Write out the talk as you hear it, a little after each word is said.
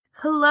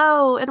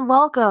Hello and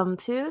welcome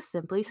to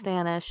Simply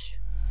Stanish.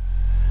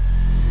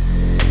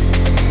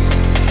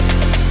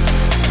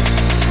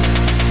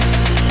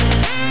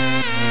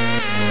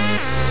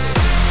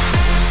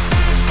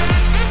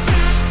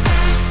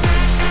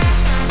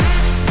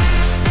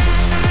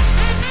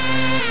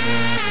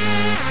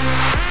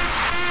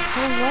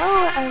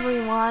 Hello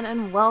everyone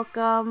and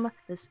welcome.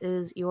 This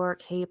is your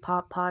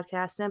K-pop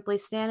podcast, Simply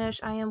Stanish.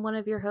 I am one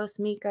of your hosts,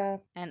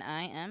 Mika. And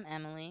I am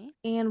Emily.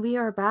 And we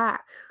are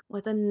back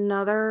with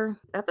another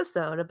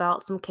episode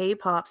about some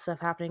K-pop stuff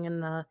happening in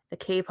the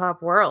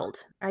K-pop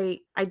world. I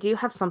do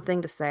have something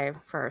to say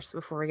first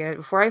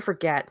before I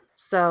forget.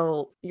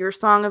 So your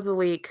song of the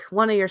week,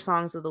 one of your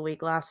songs of the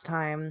week last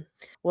time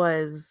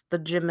was the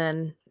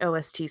Jimin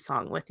OST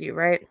song With You,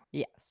 right?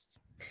 Yes.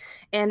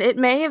 And it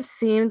may have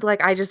seemed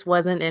like I just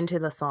wasn't into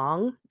the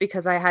song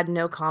because I had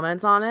no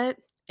comments on it.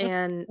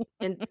 And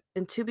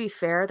to be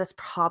fair, that's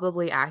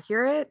probably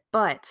accurate,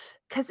 but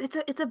because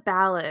it's a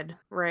ballad,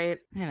 right?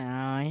 I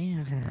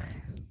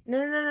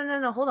know.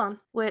 No, hold on.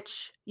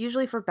 Which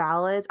usually for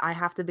ballads, I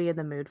have to be in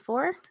the mood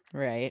for.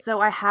 Right.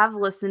 So I have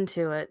listened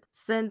to it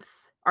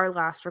since our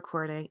last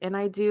recording, and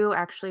I do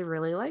actually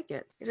really like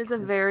it. It is a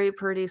very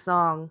pretty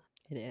song.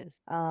 It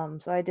is.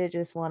 So I did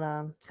just want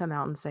to come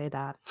out and say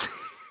that.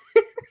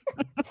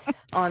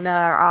 On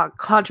our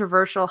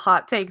controversial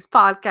hot takes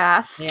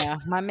podcast. Yeah,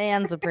 my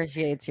man's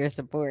appreciates your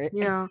support.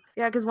 Yeah,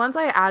 because once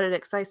I added it,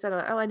 because I said,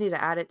 oh, I need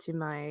to add it to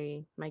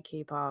my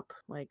K-pop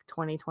like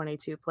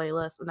 2022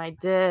 playlist, and I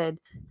did,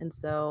 and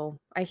so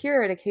I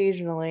hear it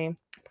occasionally,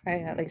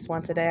 at least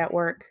once a day at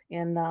work,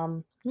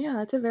 and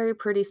yeah, it's a very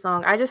pretty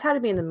song. I just had to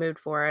be in the mood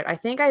for it. I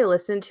think I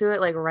listened to it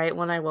like right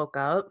when I woke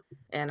up,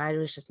 and I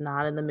was just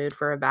not in the mood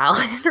for a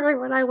ballad right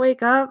when I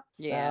wake up.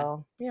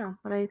 So yeah,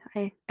 but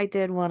I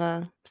did want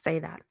to say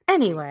that.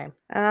 Anyway,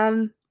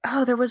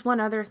 oh, there was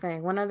one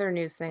other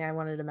news thing I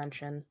wanted to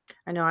mention.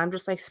 I know I'm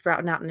just like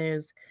sprouting out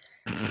news.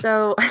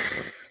 So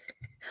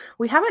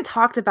we haven't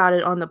talked about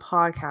it on the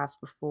podcast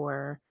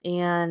before,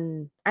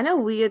 and I know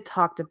we had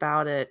talked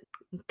about it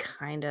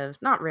kind of,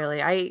 not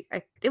really. I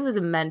it was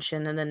a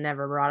mention and then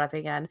never brought up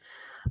again.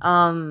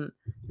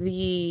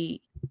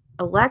 The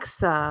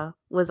Alexa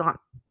was on.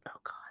 Oh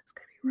God, it's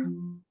gonna be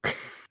wrong.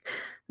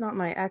 Not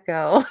my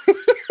Echo.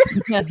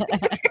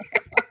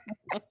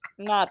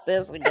 Not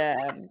this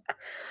again.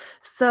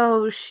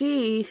 So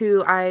she,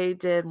 who I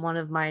did one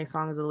of my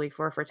songs of the week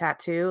for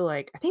Tattoo,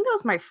 like I think that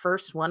was my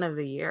first one of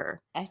the year.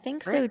 I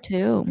think Right? so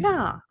too.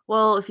 Yeah.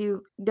 Well, if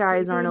you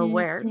guys aren't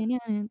aware.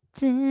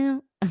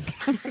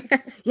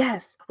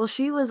 Yes. Well,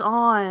 she was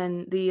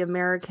on the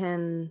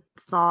American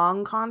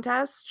Song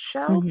Contest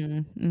show,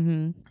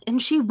 and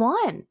she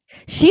won.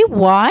 She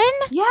won?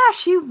 Yeah,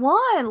 she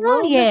won.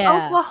 Little Miss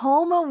yeah.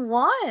 Oklahoma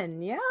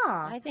won. Yeah.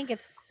 I think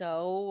it's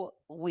so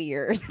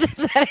weird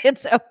that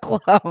it's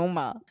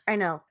Oklahoma. I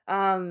know.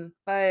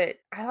 But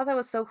I thought that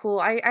was so cool.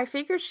 I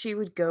figured she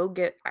would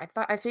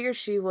I figured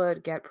she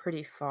would get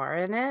pretty far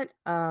in it.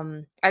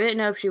 I didn't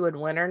know if she would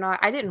win or not.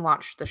 I didn't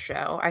watch the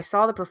show. I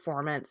saw the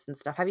performance and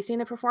stuff. Have you seen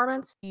the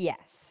performance?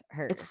 Yes,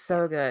 It's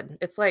so good.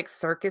 It's like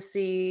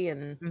circusy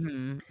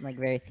and like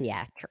very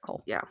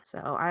theatrical. Yeah. So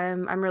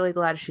I'm really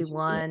glad she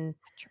won.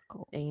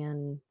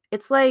 And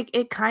it's like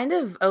it kind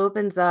of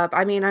opens up.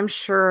 I mean, I'm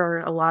sure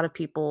a lot of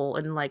people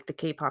in like the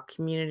K-pop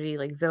community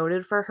like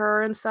voted for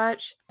her and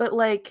such, but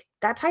like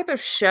that type of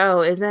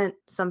show isn't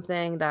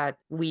something that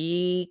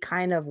we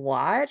kind of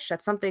watch.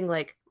 That's something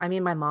like, I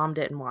mean, my mom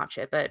didn't watch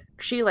it, but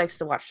she likes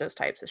to watch those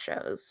types of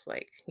shows,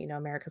 like, you know,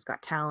 America's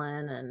Got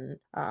Talent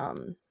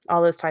and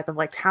all those type of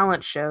like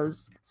talent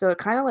shows. So it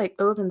kind of like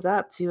opens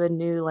up to a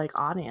new like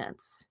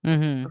audience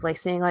of like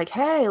saying like,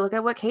 hey, look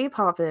at what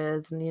K-pop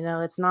is, and you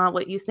know, it's not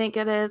what you think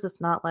it is.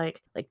 It's not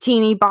like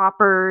teeny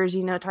boppers,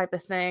 you know, type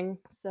of thing.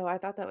 So I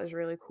thought that was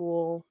really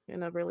cool,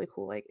 and a really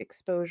cool like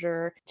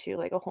exposure to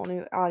like a whole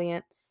new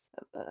audience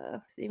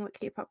of seeing what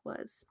K-pop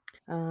was.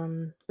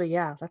 But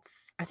yeah,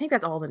 I think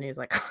that's all the news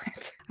I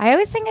got. I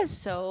always think it's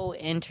so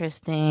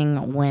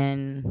interesting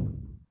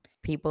when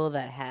people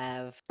that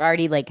have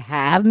already like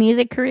have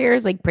music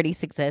careers, like pretty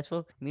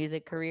successful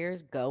music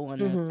careers, go on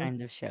those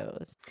kinds of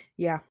shows.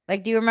 Yeah.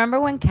 Like, do you remember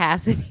when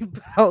Cassidy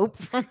Pope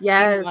from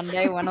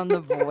Monday went on The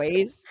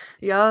Voice?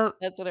 Yup.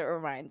 That's what it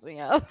reminds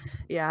me of.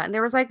 Yeah, and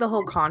there was like the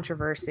whole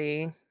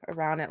controversy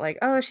around it, like,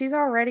 oh, she's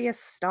already a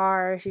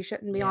star, she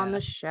shouldn't be on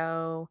the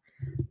show.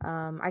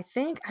 I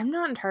think, I'm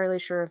not entirely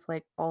sure if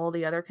like all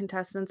the other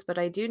contestants, but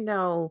I do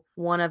know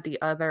one of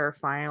the other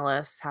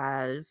finalists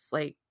has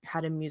like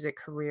had a music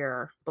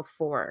career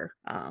before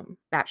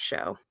that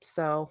show.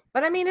 So,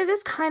 but I mean, it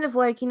is kind of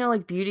like, you know,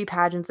 like beauty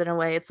pageants in a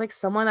way. It's like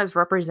someone that's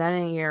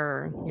representing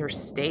your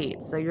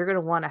state, so you're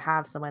gonna want to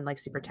have someone like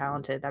super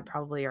talented that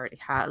probably already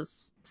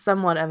has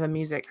somewhat of a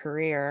music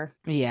career.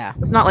 Yeah,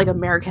 it's not like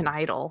American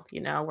Idol,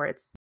 you know, where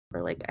it's,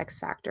 or like X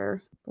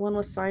Factor. The one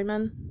with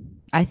Simon?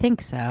 I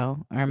think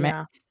so. Or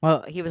Yeah.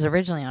 Well, he was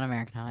originally on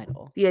American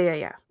Idol.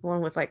 Yeah. The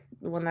one with like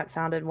the one that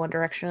founded One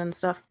Direction and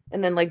stuff.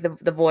 And then like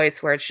the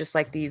Voice, where it's just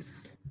like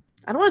these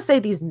I don't want to say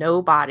these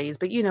nobodies,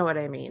 but you know what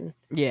I mean.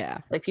 Yeah.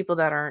 Like people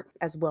that aren't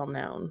as well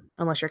known,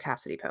 unless you're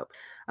Cassidy Pope.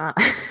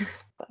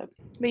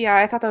 But yeah,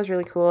 I thought that was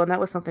really cool, and that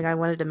was something I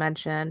wanted to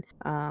mention.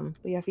 But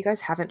yeah, if you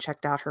guys haven't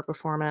checked out her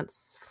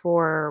performance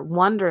for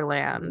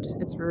Wonderland,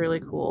 it's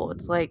really cool.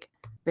 It's like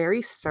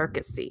very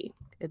circusy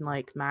and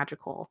like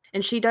magical.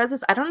 And she does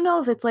this, I don't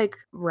know if it's like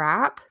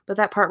rap, but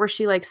that part where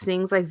she like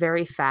sings like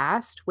very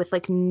fast with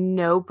like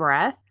no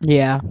breath.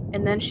 Yeah.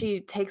 And then she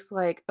takes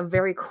like a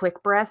very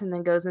quick breath and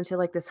then goes into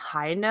like this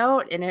high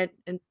note, and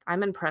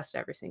I'm impressed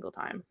every single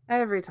time.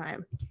 Every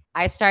time.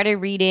 I started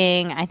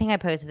reading, I think I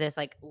posted this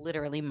like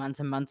literally months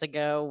and months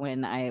ago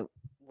when I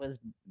was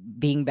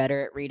being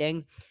better at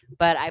reading,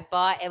 but I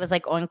bought, it was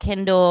like on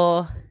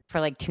Kindle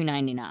for like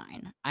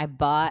 $2.99. I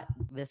bought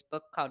this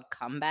book called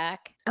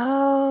Comeback.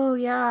 Oh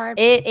yeah.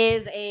 It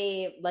is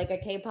a like a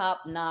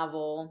K-pop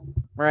novel,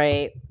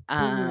 right?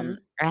 I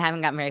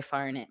haven't gotten very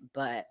far in it,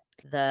 but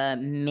the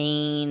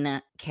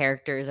main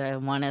characters are,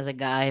 one is a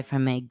guy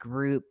from a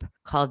group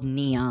called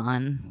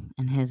Neon,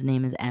 and his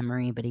name is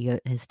Emery, but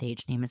his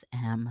stage name is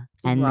M.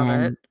 And Love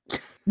then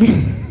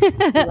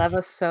it. Love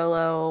a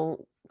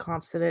solo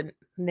consonant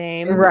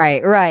name.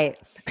 Right.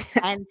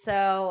 And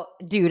so,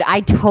 dude,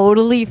 I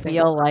totally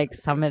feel like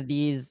some of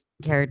these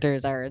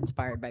characters are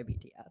inspired by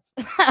BTS.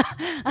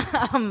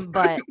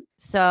 But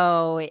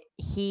so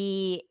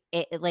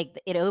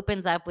it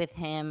opens up with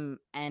him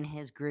and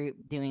his group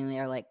doing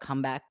their like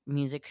comeback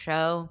music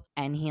show,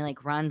 and he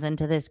like runs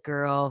into this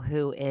girl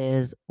who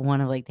is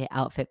one of like the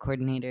outfit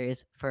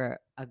coordinators for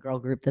a girl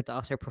group that's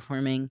also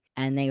performing,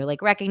 and they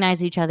like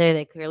recognize each other.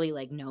 They clearly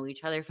like know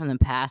each other from the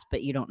past,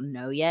 but you don't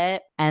know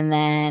yet. And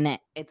then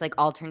it's like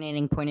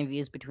alternating point of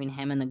views between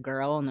him and the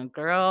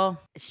girl,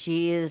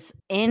 she's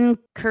in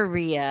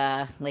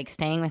Korea, like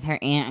staying with her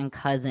aunt and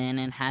cousin,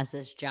 and has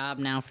this job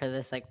now for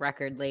this like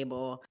record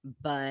label,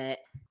 but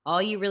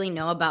all you really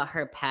know about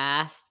her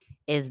past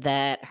is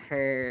that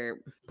her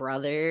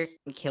brother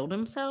killed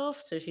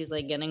himself. So she's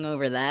like getting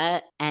over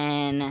that.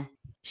 And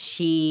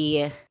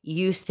she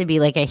used to be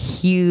like a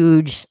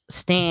huge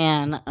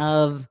stan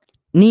of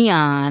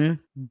Neon,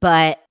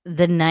 but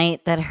the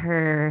night that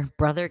her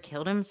brother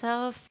killed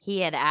himself, he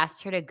had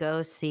asked her to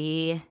go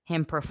see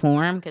him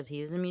perform because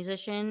he was a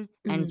musician,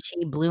 and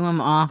she blew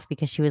him off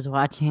because she was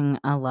watching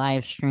a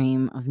live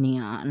stream of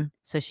Neon.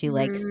 So she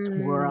like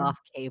swore off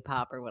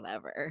K-pop or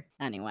whatever.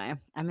 Anyway,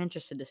 I'm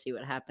interested to see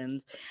what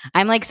happens.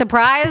 I'm like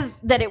surprised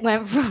that it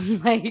went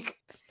from like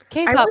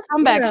K-pop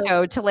comeback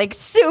show to like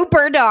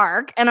super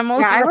dark, and I'm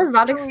only I was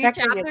not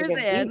expecting chapters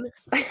in.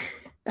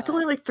 That's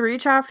only like 3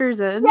 chapters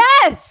in.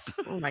 Yes.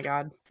 Oh my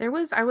god. I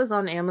was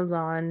on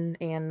Amazon,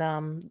 and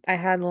I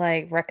had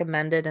like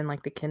recommended in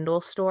like the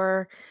Kindle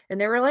store,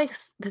 and there were like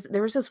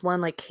there was this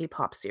one like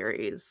K-pop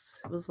series.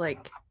 It was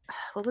like,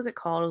 what was it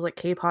called? It was like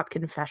K-pop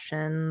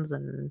Confessions,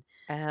 and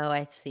oh,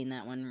 I've seen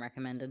that one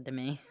recommended to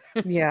me.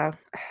 Yeah.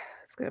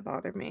 It's gonna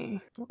bother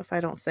me if I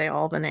don't say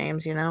all the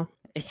names, you know.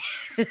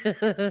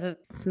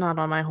 It's not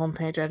on my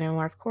homepage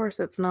anymore. Of course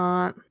it's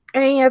not.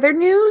 Any other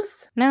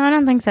news? No, I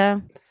don't think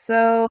so.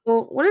 So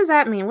what does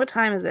that mean? What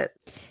time is it?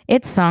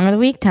 It's Song of the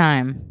Week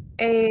time.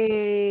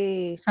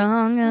 A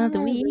Song of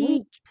the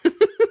Week.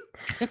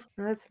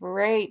 That's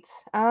right.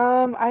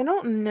 I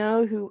don't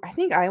know who. I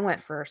think I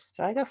went first.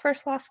 Did I go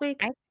first last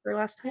week or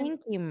last time? I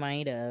think you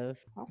might have.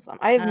 Awesome.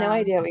 I have no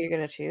idea what you're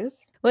gonna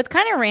choose. Well, it's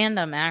kind of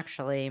random,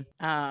 actually.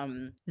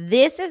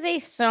 This is a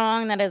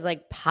song that has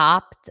like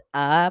popped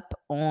up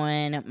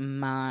on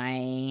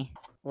my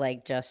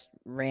like just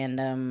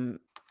random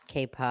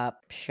K-pop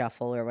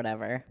shuffle or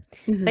whatever.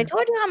 So I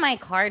told you how my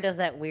car does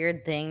that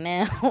weird thing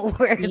now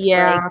where it's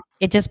like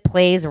it just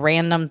plays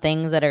random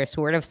things that are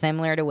sort of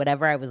similar to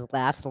whatever I was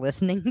last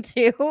listening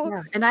to.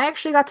 Yeah. And I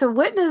actually got to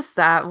witness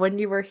that when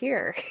you were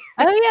here.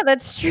 Oh yeah,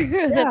 that's true.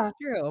 Yeah. That's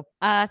true.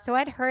 So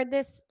I'd heard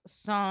this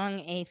song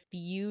a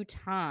few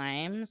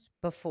times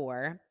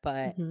before,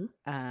 but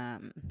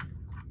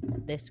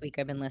this week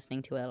I've been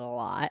listening to it a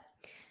lot.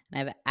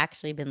 And I've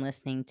actually been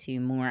listening to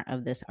more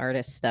of this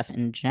artist stuff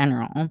in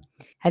general.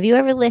 Have you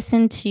ever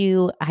listened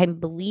to, I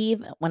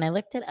believe when I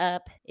looked it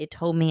up, it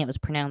told me it was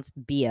pronounced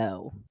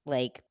B-O,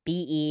 like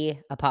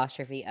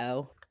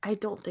B-E''O? I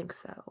don't think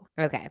so.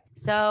 Okay.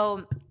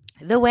 So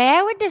the way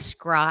I would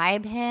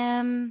describe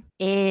him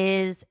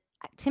is,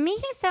 to me,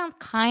 he sounds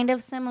kind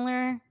of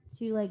similar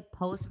to like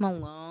Post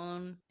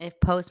Malone. If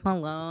Post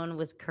Malone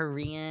was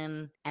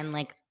Korean and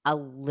like a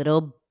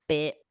little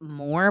bit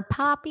more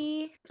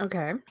poppy.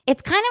 Okay.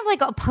 It's kind of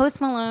like a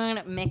Post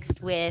Malone mixed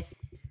with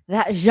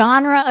that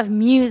genre of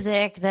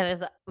music that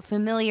is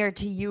familiar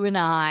to you and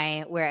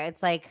I, where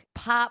it's like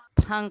pop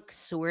punk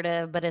sort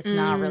of, but it's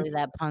not really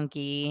that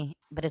punky,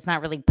 but it's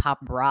not really pop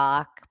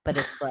rock, but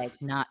it's like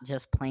not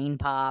just plain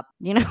pop.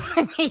 You know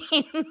what I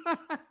mean?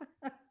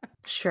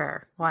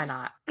 Sure. Why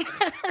not?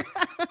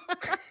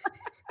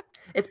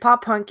 It's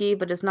pop punky,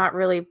 but it's not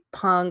really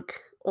punk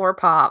or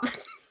pop.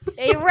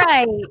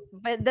 Right,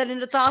 but then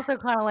it's also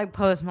kind of like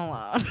Post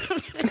Malone.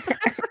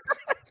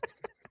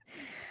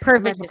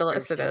 Perfect.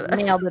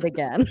 Nailed it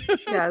again.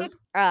 Yes.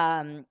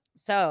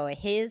 So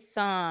his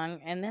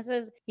song, and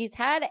he's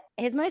had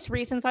his most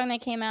recent song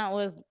that came out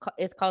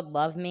is called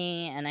Love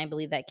Me, and I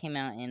believe that came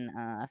out in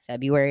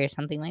February or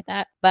something like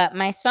that. But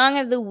my song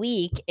of the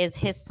week is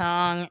his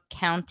song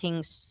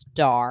Counting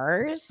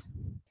Stars.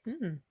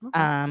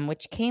 Okay.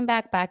 Which came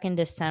back in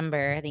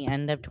December, the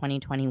end of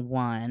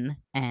 2021,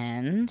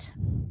 and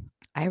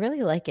I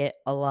really like it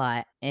a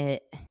lot.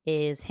 It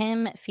is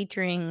him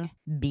featuring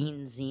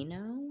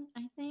Benzino,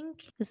 I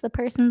think is the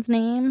person's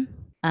name.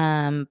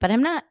 But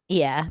I'm not.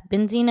 Yeah,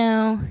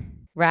 Benzino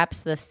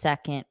raps the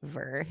second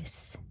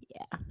verse.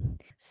 Yeah.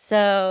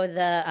 So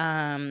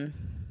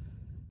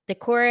the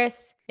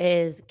chorus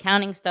is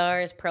counting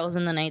stars, pearls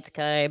in the night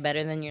sky,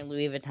 better than your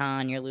Louis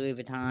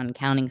Vuitton,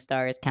 counting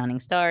stars,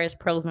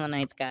 pearls in the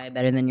night sky,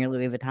 better than your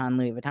Louis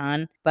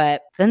Vuitton.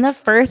 But then the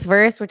first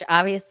verse, which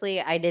obviously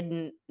I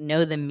didn't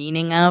know the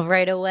meaning of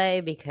right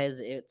away because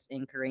it's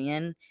in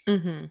Korean,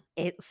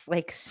 it's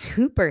like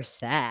super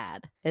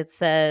sad. It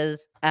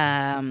says,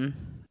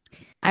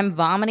 I'm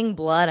vomiting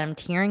blood. I'm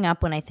tearing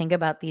up when I think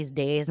about these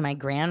days. My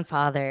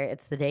grandfather,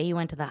 it's the day he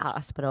went to the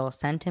hospital,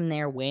 sent him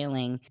there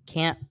wailing.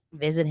 Can't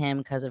visit him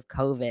because of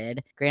COVID.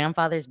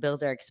 Grandfather's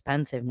bills are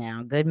expensive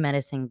now. Good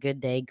medicine,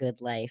 good day,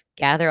 good life.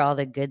 Gather all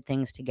the good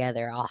things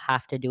together. I'll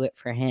have to do it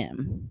for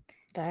him.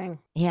 Dang.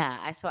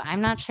 Yeah, so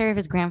I'm not sure if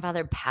his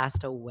grandfather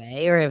passed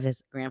away or if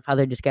his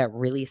grandfather just got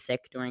really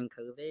sick during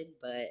COVID,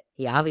 but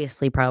he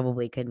obviously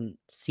probably couldn't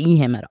see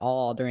him at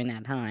all during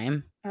that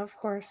time. Of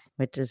course.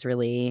 Which is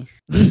really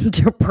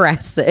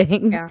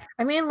depressing. Yeah.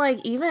 I mean, like,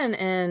 even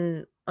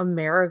in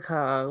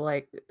America,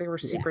 like, they were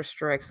super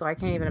strict, so I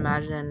can't even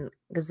imagine,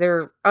 because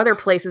other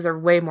places are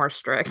way more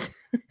strict.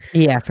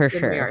 Yeah, for than we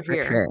sure. are For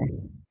here. sure.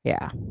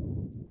 Yeah.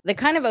 The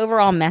kind of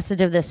overall message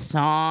of this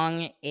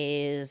song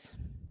is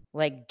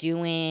like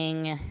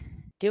doing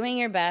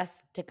your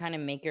best to kind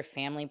of make your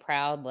family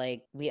proud.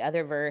 Like the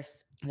other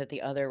verse that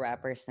the other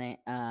rapper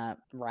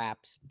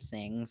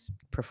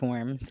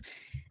performs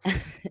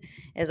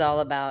is all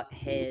about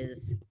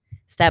his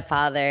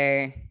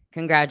stepfather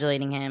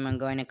congratulating him on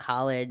going to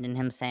college and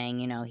him saying,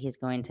 you know, he's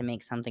going to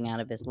make something out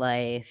of his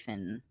life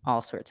and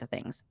all sorts of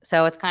things.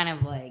 So it's kind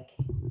of like,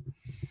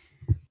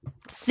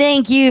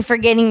 thank you for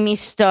getting me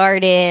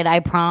started. I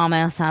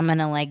promise I'm going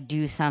to like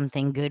do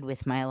something good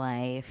with my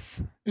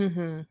life.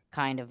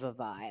 Kind of a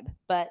vibe.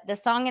 But the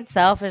song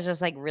itself is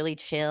just like really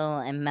chill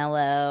and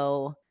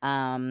mellow.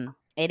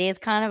 It is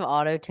kind of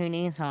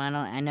auto-tuning, so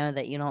I know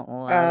that you don't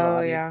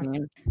love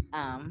auto-tune.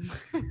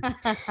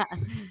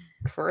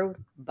 True.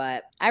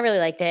 But I really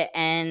liked it,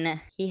 and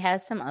he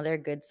has some other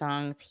good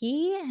songs.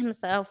 He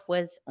himself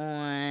was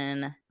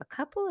on a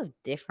couple of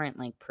different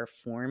like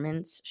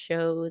performance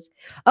shows.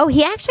 Oh,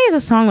 he actually has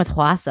a song with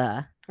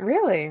Hwasa.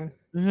 Really?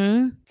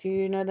 Mm-hmm. Do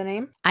you know the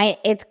name?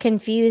 It's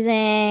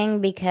confusing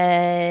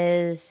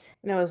because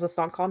is the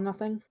song called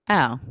Nothing?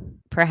 Oh,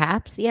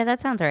 perhaps. Yeah,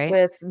 that sounds right.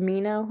 With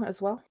Mino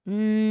as well?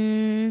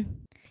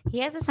 He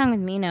has a song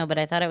with Mino, but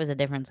I thought it was a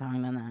different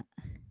song than that.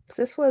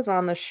 This was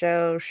on the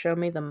show Show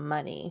Me the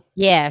Money.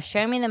 Yeah,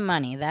 Show Me the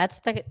Money. That's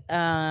the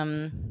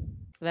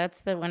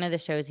one of the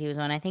shows he was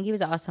on. I think he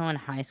was also on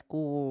High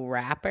School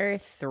Rapper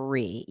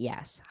 3.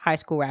 Yes, High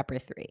School Rapper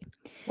 3.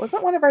 Was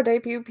that one of our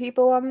debut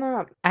people on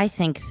that? I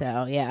think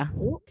so, yeah.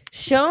 Ooh.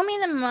 Show Me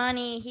the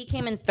Money, he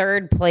came in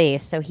 3rd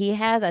place, so he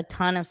has a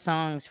ton of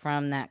songs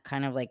from that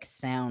kind of like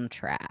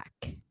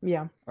soundtrack.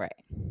 Yeah. Right.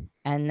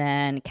 And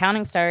then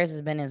Counting Stars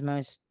has been his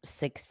most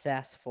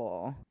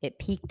successful. It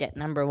peaked at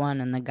number 1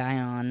 on the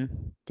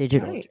Gaon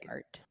digital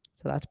chart.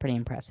 So that's pretty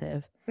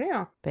impressive.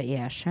 Yeah. But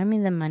yeah, Show Me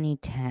the Money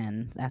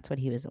 10. That's what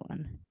he was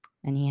on.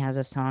 And he has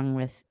a song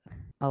with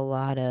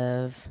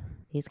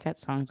he's got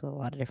songs with a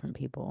lot of different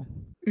people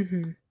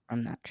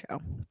from that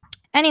show.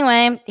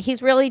 Anyway,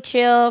 he's really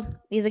chill.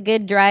 He's a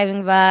good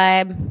driving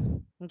vibe.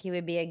 I think he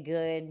would be a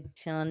good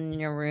chilling in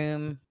your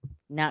room.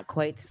 Not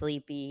quite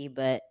sleepy,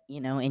 but, you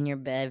know, in your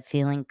bed,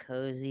 feeling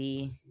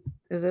cozy.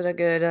 Is it a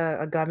good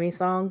a gummy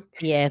song?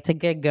 Yeah, it's a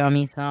good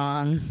gummy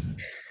song.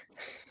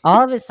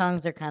 All of his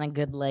songs are kind of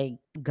good, like,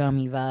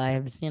 gummy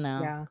vibes, you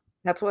know? Yeah.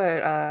 That's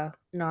what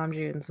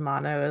Namjoon's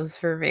Mono is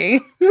for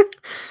me.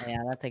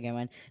 Yeah, that's a good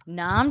one.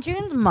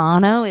 Namjoon's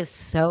Mono is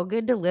so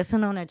good to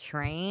listen on a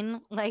train.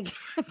 Like,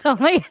 it's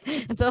only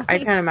I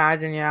can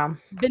imagine, yeah.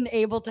 Been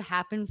able to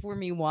happen for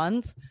me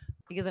once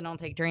because I don't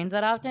take trains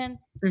that often.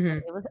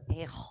 It was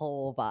a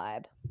whole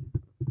vibe.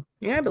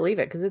 Yeah, I believe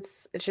it because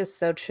it's just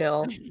so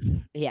chill.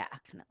 Yeah,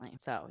 definitely.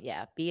 So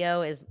yeah,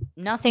 BO is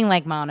nothing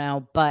like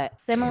Mono, but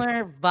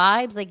similar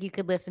vibes. Like you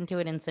could listen to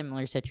it in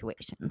similar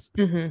situations.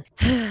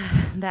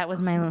 That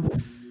was my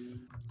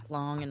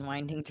long and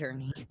winding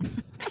journey.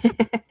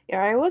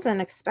 Yeah, I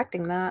wasn't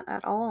expecting that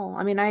at all.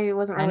 I mean, I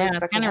wasn't really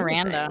expecting kind of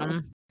anything.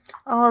 random.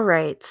 All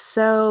right,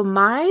 so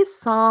my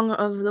song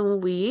of the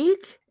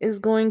week is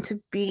going to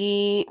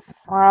be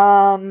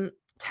from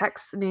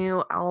Tech's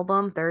new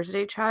album,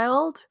 Thursday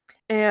Child.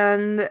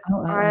 And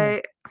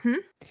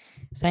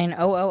saying,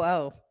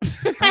 oh.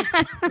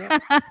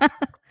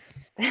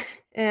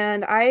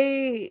 And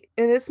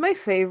it's my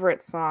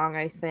favorite song,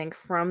 I think,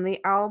 from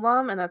the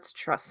album, and that's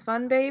Trust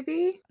Fund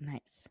Baby.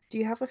 Nice. Do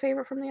you have a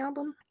favorite from the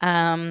album?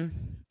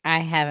 I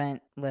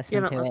haven't You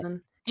listened haven't to it.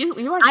 listened.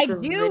 You watched I the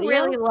do video?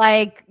 really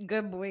like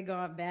Good Boy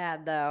Gone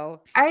Bad,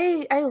 though.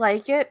 I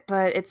like it,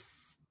 but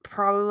it's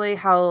probably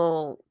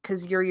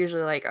because you're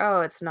usually like,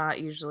 oh, it's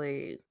not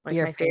usually like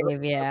Your my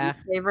favorite. fave, yeah.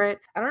 Favorite.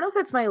 I don't know if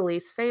it's my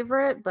least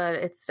favorite, but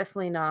it's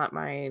definitely not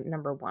my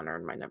number one or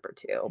my number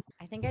two.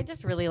 I think I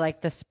just really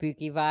like the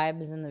spooky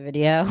vibes in the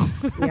video.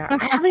 Yeah,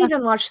 I haven't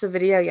even watched the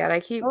video yet. I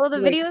keep Well, the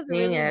like, video is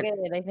seeing really it.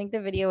 good. I think the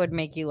video would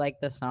make you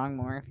like the song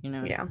more, if you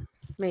know. Yeah,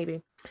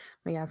 maybe.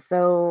 But yeah,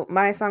 so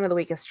my song of the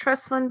week is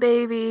Trust Fund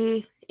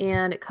Baby,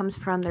 and it comes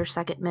from their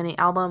second mini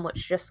album,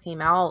 which just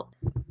came out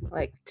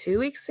like 2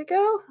 weeks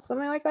ago,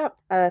 something like that.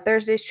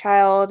 Thursday's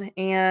Child.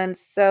 And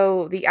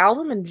so the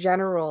album in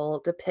general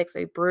depicts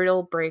a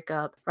brutal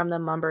breakup from the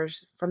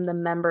members'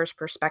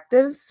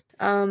 perspectives.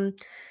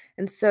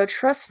 And so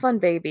Trust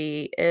Fund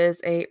Baby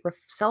is a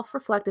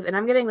self-reflective, and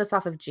I'm getting this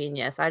off of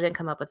Genius. I didn't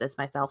come up with this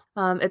myself.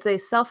 It's a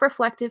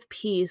self-reflective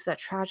piece that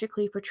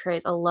tragically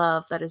portrays a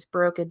love that is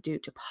broken due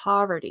to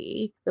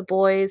poverty. The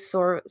boys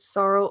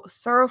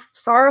sorrowfully,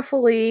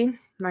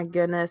 my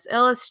goodness,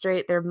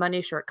 illustrate their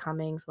money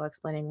shortcomings while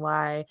explaining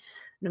why,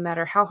 no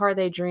matter how hard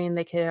they dream,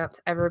 they cannot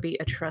ever be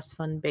a trust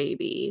fund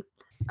baby.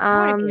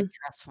 I want to be a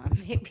trust fund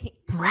baby.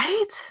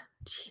 Right?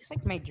 Jeez, it's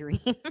like my dream.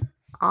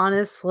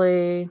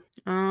 Honestly,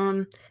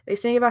 they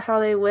sing about how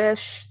they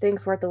wish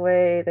things weren't the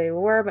way they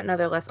were, but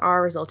nonetheless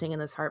are, resulting in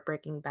this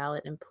heartbreaking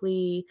ballad and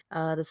plea.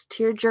 This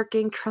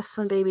tear-jerking Trust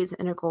Fund Baby is an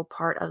integral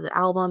part of the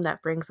album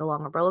that brings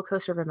along a roller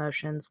coaster of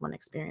emotions when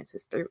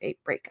experiences through a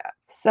breakup.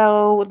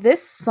 So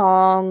this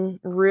song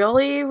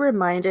really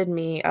reminded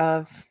me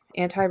of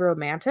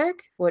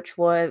Anti-Romantic, which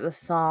was a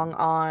song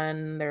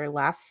on their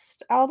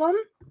last album,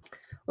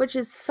 which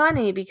is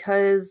funny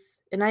because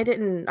I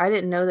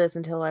didn't know this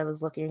until I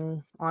was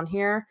looking on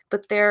here,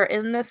 but there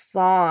in this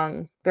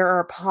song there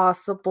are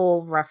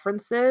possible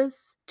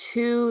references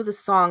to the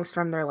songs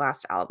from their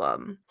last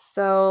album.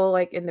 So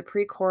like in the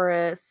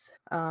pre-chorus,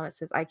 it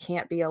says I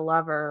can't be a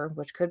lover,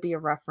 which could be a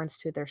reference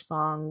to their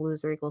song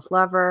Loser Equals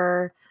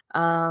Lover.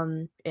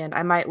 And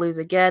I might lose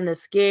again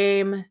this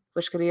game,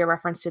 which could be a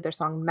reference to their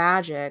song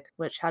Magic,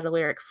 which had a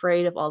lyric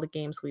afraid of all the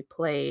games we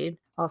played.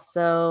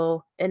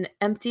 Also, an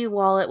empty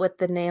wallet with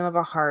the name of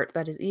a heart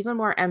that is even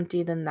more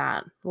empty than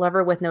that.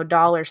 Lover with no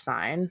dollar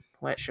sign,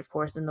 which of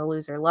course in the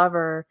Loser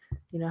Lover,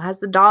 has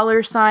the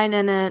dollar sign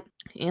in it.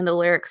 And the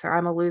lyrics are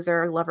I'm a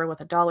loser, lover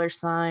with a dollar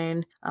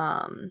sign.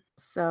 And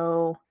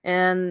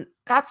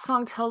that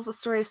song tells the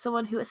story of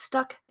someone who is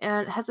stuck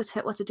and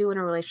hesitant what to do in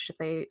a relationship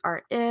they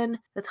are in.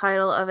 The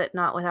title of it,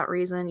 Not Without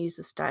Reason,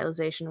 uses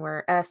stylization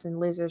where S in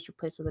losers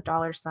replaced with a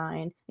dollar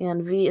sign,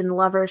 and V in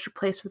lovers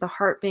replaced with a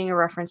heart, being a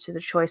reference to the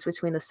choice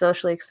between the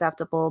socially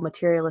acceptable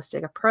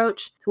materialistic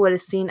approach to what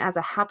is seen as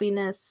a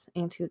happiness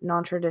and to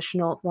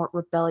non-traditional, more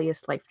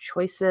rebellious life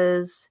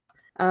choices.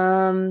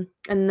 And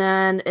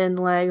then in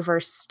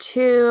verse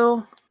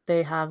 2,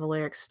 they have a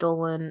lyric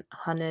stolen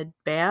hunted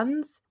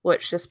bands,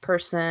 which this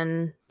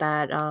person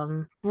that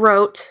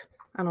wrote,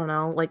 I don't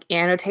know,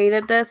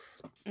 annotated this.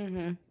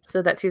 Mm-hmm.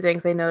 So that two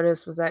things they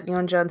noticed was that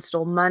Yeonjun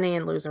stole money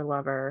in Loser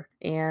Lover,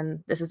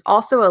 and this is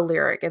also a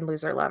lyric in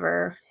Loser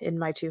Lover. In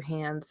my two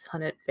hands,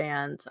 hunted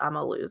bands, I'm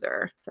a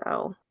loser.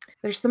 So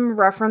there's some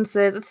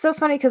references. It's so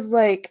funny because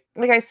like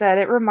I said,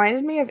 it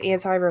reminded me of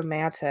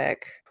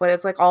Anti-Romantic, but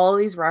it's all of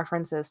these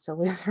references to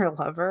Loser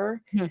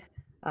Lover.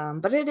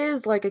 But it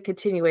is a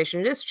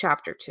continuation. It is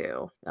chapter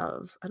 2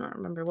 of, I don't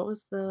remember, what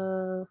was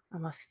the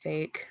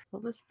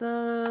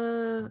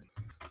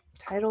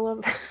title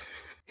of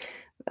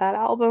that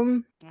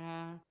album?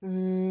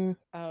 Yes.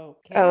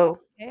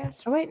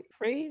 Oh wait,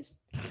 Freeze.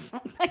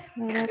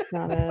 no, that's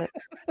not it.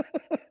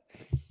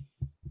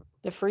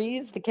 The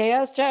Freeze, the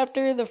Chaos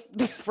chapter, the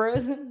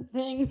Frozen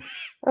thing.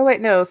 Oh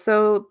wait, no.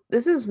 So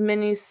this is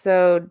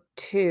Minisode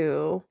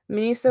 2.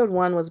 Minisode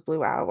 1 was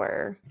Blue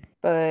Hour,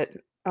 but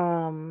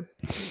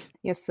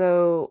yeah.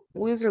 So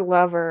Loser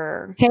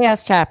Lover,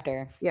 Chaos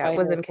chapter. Yeah, it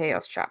was in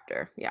Chaos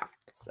chapter. Yeah.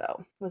 So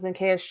it was in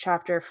Chaos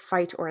chapter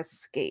Fight or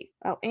Escape.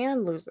 Oh,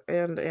 and Loser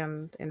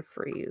and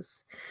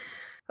Freeze.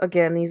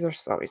 Again, these are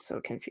always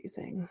so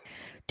confusing.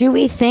 Do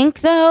we think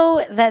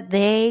though that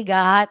they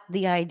got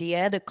the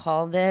idea to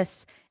call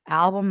this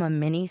album a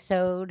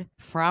mini-sode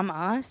from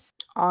us?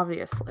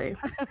 Obviously.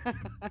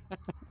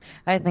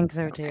 I think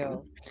so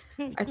too.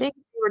 I think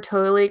we were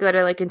totally going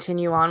to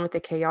continue on with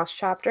the Chaos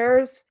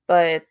chapters,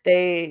 but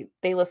they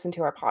listened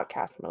to our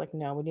podcast and were like,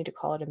 no, we need to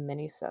call it a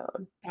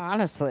mini-sode.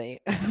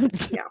 Honestly.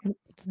 Yeah.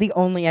 It's the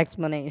only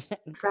explanation.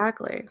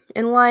 Exactly.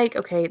 And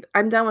okay,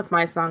 I'm done with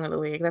my song of the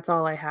week. That's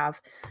all I have.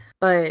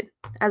 But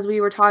as we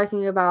were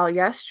talking about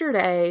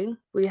yesterday,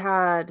 we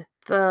had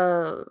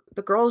the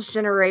Girls'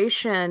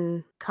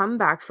 Generation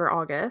comeback for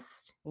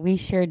August. We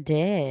sure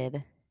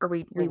did. or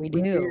we We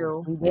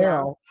do. We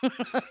Yeah. will.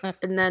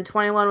 And then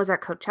 21 was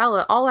at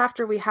Coachella, all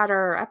after we had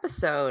our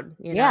episode,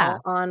 Yeah.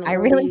 on I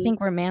really Lily. think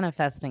we're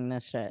manifesting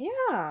this shit.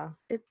 Yeah,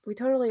 we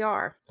totally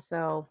are.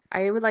 So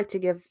I would like to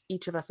give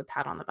each of us a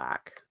pat on the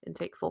back and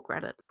take full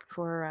credit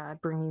for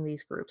bringing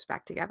these groups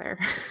back together.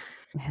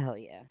 Hell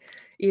yeah.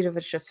 Even if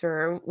it's just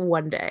for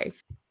one day.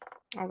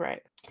 All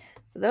right.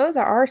 So those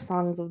are our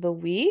songs of the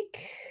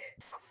week.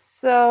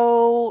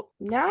 So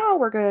now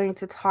we're going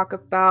to talk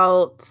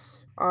about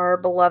our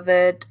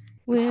beloved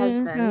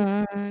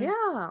husband.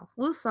 Yeah,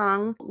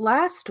 Woo-sung.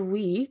 Last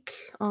week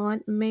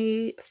on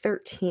May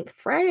 13th,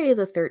 Friday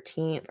the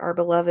 13th, our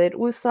beloved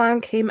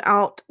Woo-sung came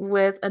out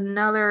with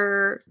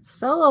another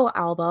solo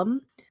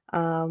album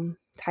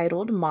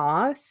titled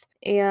Moth.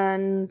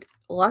 And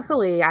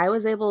luckily I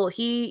was able,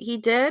 he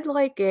did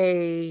like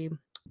a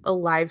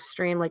live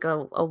stream, like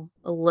a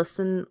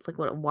listen, like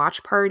what, a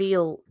watch party,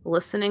 a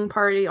listening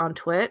party on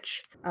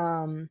Twitch,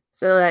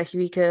 so that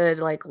we could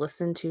like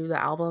listen to the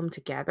album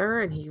together.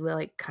 And he would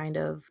like kind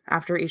of,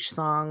 after each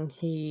song,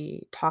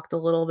 he talked a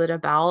little bit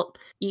about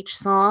each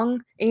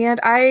song. And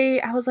I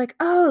was like,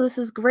 oh, this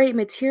is great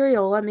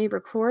material, let me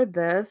record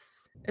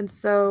this. And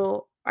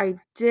so I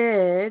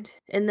did.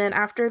 And then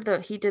after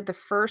he did the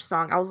first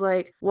song, I was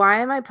like,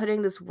 why am I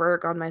putting this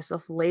work on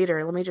myself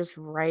later? Let me just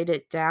write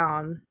it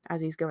down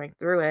as he's going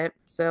through it.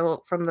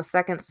 So from the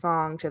second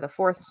song to the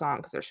fourth song,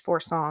 because there's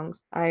 4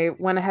 songs, I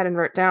went ahead and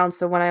wrote down.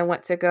 So when I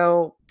went to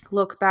go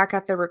look back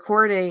at the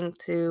recording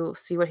to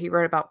see what he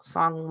wrote about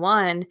song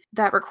 1,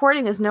 that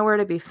recording is nowhere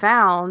to be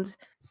found.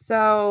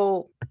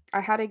 So I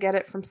had to get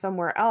it from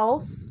somewhere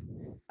else.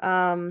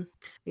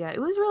 Yeah,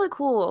 it was really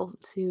cool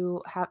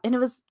to have, and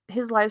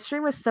his live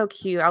stream was so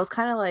cute. I was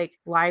kind of like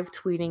live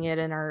tweeting it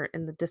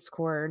in the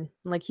Discord.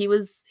 Like he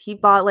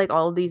bought like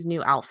all of these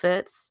new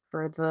outfits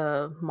for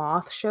the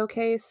Moth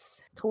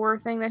showcase tour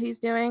thing that he's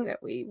doing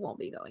that we won't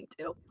be going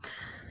to.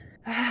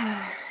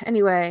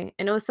 Anyway,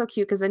 and it was so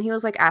cute because then he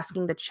was like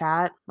asking the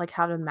chat like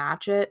how to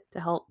match it to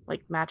help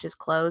like match his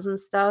clothes and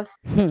stuff.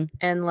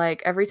 And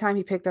like every time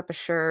he picked up a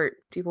shirt,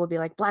 people would be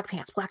like, black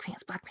pants, black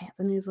pants, black pants.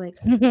 And he's like,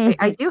 hey,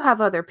 I do have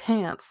other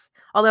pants.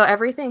 Although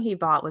everything he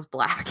bought was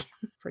black,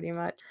 pretty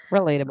much.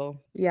 Relatable.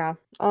 Yeah.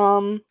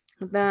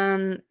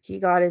 Then he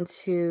got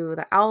into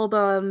the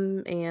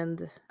album,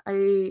 and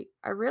I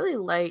really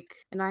like,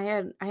 and I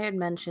had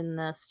mentioned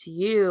this to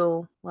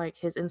you, like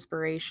his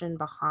inspiration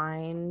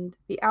behind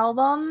the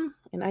album,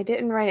 and I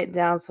didn't write it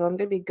down, so I'm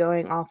gonna be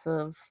going off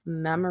of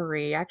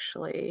memory.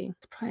 Actually,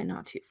 it's probably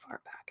not too far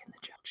back in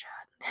the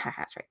chat.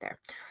 It's right there.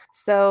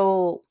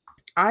 So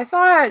I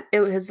thought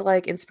his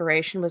like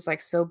inspiration was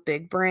like so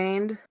big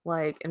brained,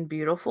 like, and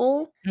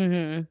beautiful.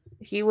 Mm-hmm.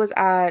 He was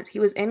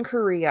in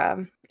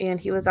Korea, and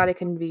he was at a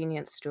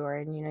convenience store,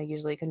 and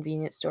usually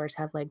convenience stores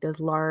have like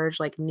those large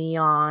like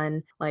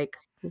neon like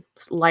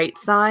light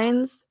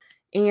signs,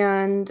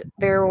 and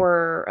there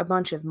were a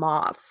bunch of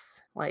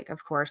moths, like,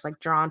 of course, like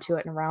drawn to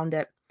it and around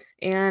it,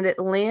 and it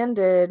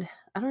landed,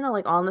 I don't know,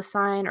 like on the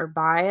sign or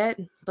by it,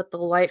 but the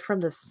light from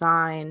the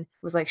sign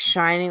was like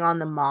shining on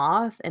the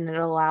moth, and it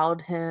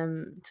allowed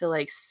him to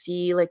like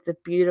see like the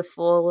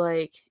beautiful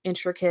like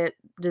intricate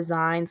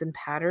designs and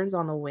patterns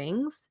on the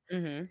wings.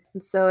 Mm-hmm.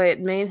 And so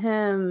it made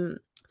him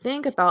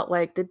think about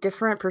like the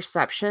different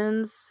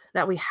perceptions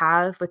that we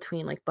have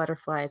between like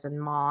butterflies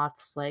and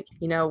moths. Like,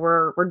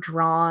 we're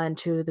drawn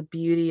to the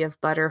beauty of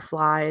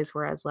butterflies,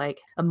 whereas like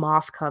a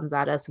moth comes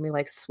at us and we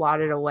like swat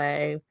it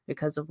away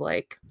because of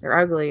like they're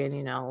ugly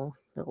and they'll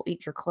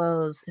eat your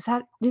clothes.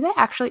 Do they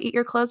actually eat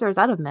your clothes, or is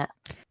that a myth?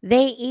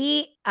 They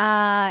eat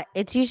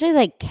it's usually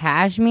like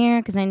cashmere,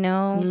 because I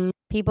know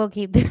people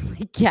keep their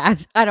like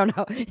cash. I don't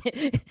know.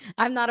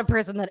 I'm not a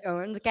person that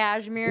owns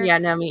cashmere. Yeah,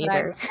 no, me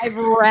either. I've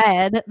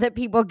read that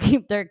people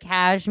keep their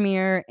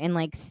cashmere in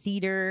like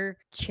cedar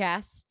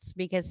chests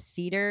because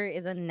cedar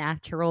is a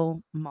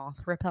natural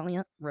moth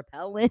repellent.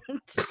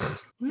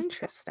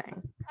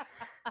 Interesting.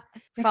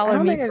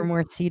 Follow me for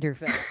more cedar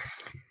facts.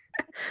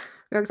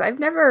 Because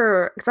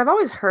I've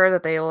always heard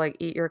that they like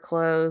eat your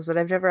clothes, but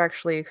I've never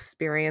actually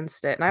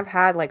experienced it. And I've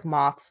had like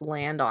moths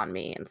land on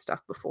me and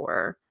stuff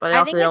before, but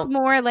I think it's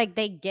more like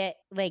they get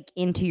like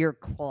into your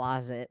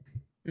closet.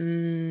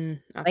 Okay.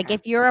 Like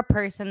if you're a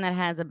person that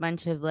has a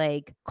bunch of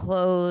like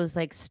clothes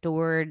like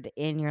stored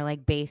in your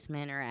like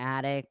basement or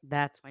attic,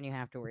 that's when you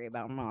have to worry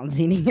about moths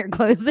eating your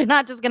clothes. They're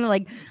not just gonna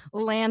like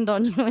land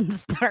on you and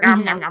start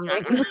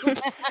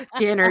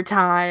dinner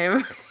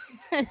time.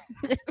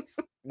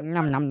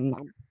 Nom, nom,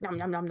 nom. Nom,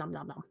 nom, nom, nom,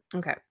 nom, nom.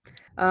 Okay.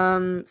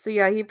 So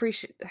yeah, he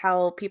appreciate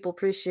how people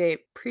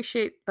appreciate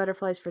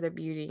butterflies for their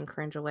beauty and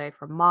cringe away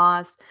from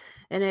moths.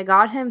 And it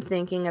got him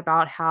thinking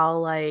about how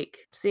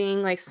like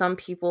seeing like some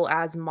people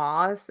as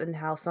moths, and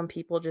how some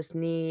people just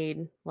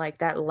need like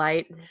that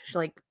light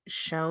like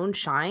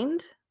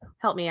shined.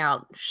 Help me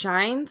out.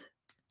 Shined.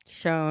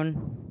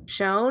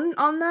 shone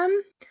on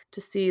them to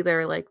see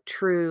their like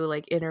true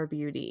like inner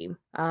beauty.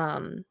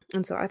 And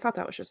so I thought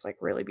that was just like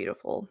really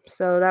beautiful.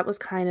 So that was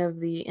kind of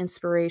the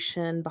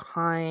inspiration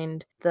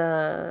behind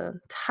the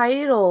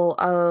title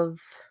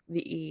of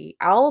the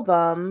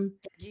album.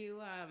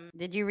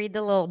 Did you read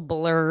the little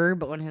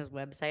blurb on his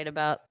website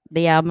about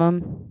the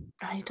album?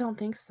 I don't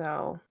think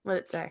so. What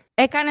did it say?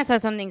 It kind of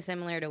says something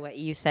similar to what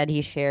you said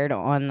he shared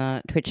on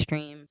the Twitch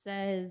stream. It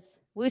says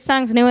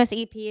Woo-Sung's newest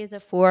EP is a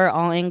four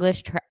all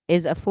English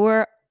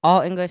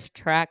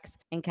tracks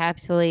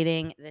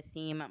encapsulating the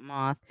theme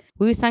Moth.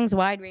 Woo-Sung's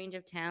wide range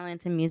of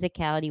talents and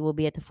musicality will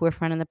be at the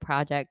forefront of the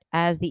project,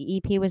 as the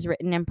EP was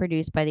written and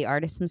produced by the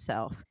artist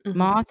himself. Mhm.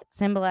 Moth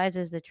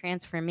symbolizes the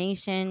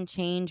transformation,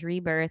 change,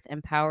 rebirth,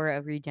 and power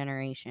of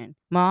regeneration.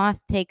 Moth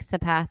takes the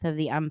path of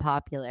the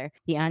unpopular,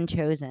 the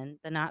unchosen,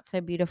 the not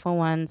so beautiful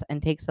ones,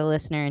 and takes the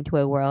listener into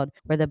a world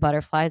where the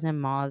butterflies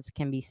and moths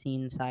can be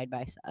seen side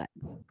by side.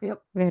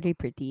 Yep. Very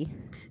pretty.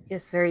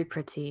 Yes, very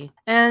pretty.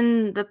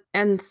 And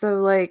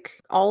so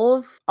like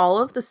all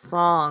of the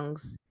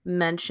songs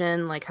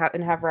mention like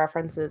have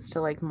references to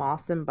like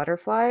moths and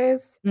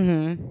butterflies.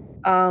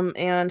 Mm-hmm.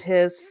 And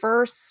the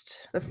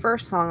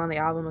first song on the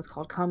album is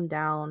called Come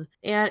Down,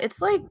 and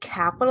it's like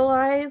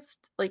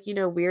capitalized, like, you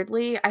know,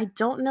 weirdly. I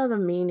don't know the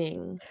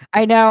meaning.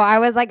 I know. I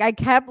was like, I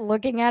kept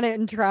looking at it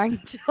and trying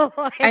to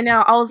like I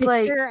know. I was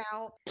like,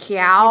 out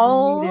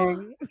cow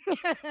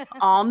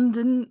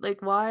Omden,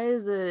 like, why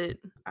is it?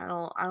 I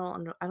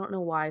don't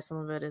know why some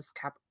of it is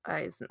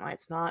capitalized and why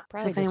it's not.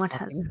 Probably so if anyone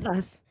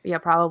has, yeah,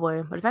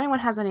 probably. But if anyone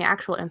has any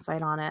actual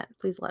insight on it,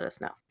 please let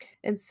us know.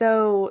 And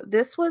so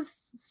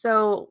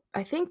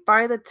I think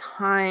by the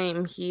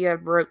time he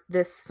had wrote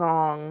this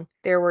song,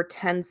 there were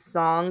 10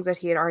 songs that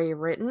he had already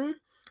written,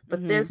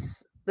 but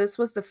this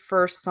was the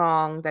first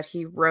song that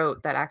he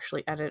wrote that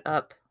actually ended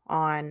up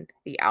on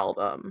the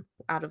album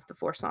out of the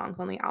 4 songs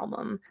on the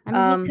album.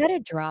 I mean, he could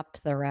have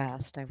dropped the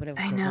rest. I would have.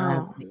 I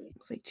know.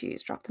 It's like,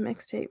 geez, drop the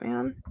mixtape,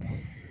 man.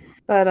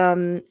 But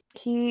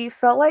he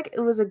felt like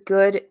it was a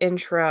good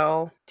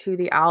intro to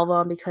the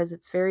album because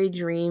it's very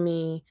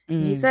dreamy.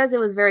 He says it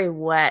was very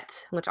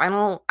wet, which I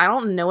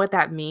don't know what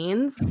that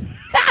means.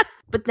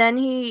 But then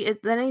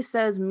he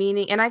says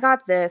meaning, and I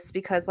got this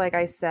because, like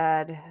I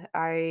said,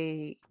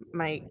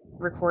 my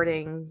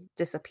recording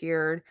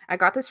disappeared. I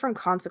got this from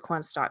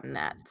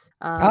consequence.net.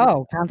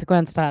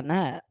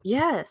 Consequence.net.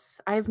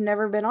 Yes, I've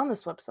never been on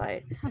this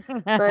website.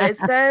 But it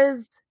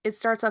says it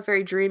starts off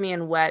very dreamy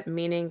and wet,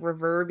 meaning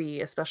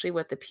reverby, especially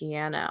with the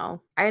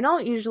piano. I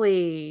don't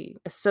usually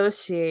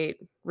associate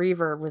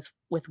reverb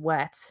with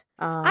wet.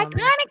 I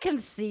kind of can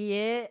see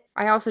it.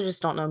 I also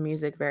just don't know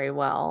music very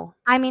well.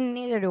 I mean,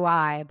 neither do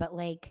I, but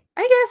like,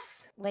 I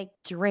guess like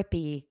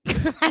drippy.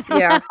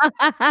 Yeah.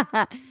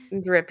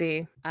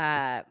 Drippy.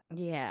 Yeah,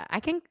 I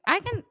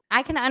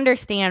can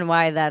understand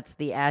why that's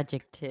the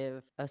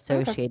adjective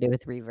associated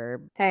with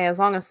reverb. Hey, as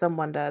long as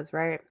someone does,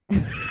 right?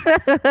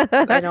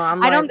 I know. I'm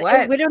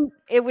like,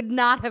 it would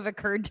not have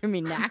occurred to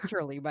me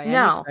naturally by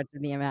any stretch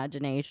of the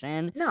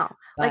imagination. No,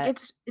 like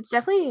it's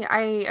definitely.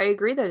 I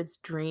agree that it's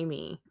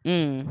dreamy.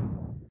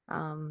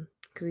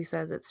 Because he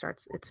says it's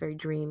very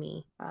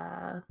dreamy.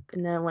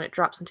 And then when it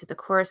drops into the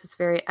chorus, it's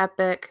very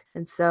epic.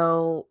 And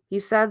so he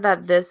said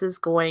that this is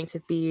going to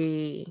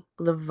be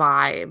the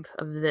vibe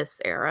of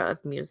this era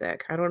of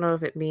music. I don't know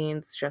if it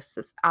means just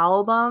this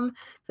album.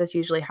 That's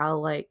usually how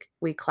like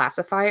we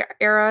classify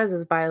eras,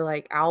 is by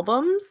like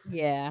albums.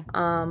 Yeah.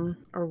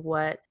 Or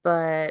what.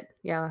 But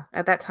yeah,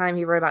 at that time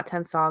he wrote about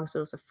 10 songs, but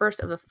it was the first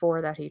of the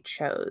 4 that he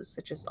chose.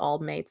 It just all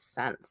made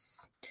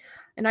sense.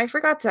 And I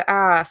forgot to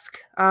ask,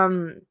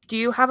 do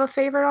you have a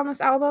favorite on this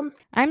album?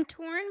 I'm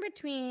torn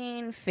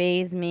between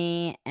Phase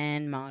Me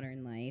and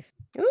Modern Life.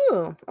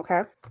 Ooh,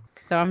 okay.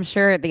 So I'm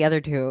sure the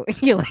other 2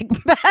 you like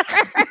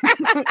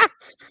better.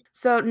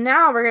 So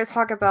now we're going to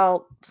talk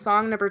about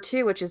song number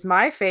 2, which is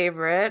my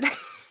favorite,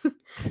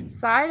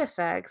 Side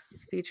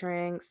Effects,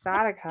 featuring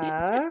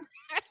Sadaka.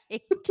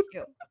 Thank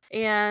you.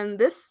 And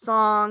this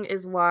song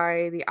is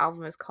why the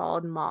album is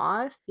called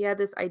Moth. He had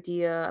this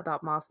idea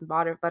about moths and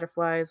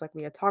butterflies, like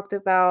we had talked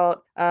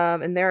about.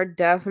 And there are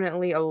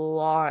definitely a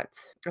lot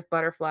of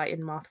butterfly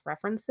and moth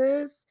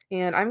references.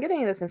 And I'm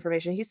getting this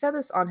information. He said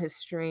this on his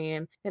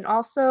stream. And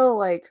also,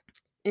 like,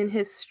 in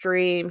his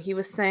stream, he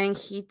was saying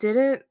he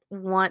didn't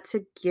want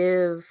to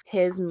give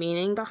his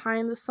meaning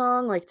behind the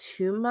song like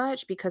too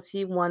much because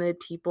he wanted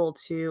people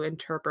to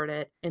interpret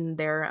it in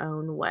their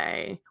own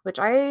way, which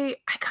I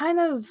kind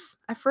of,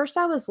 at first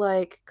I was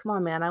like, come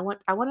on, man, I want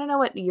to know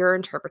what your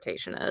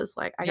interpretation is.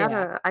 Like, I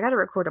gotta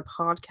record a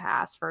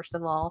podcast first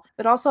of all,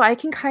 but also I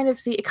can kind of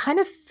see it kind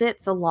of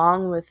fits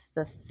along with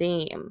the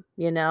theme,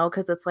 you know,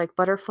 because it's like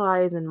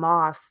butterflies and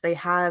moths, they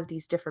have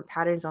these different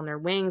patterns on their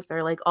wings.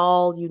 They're like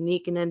all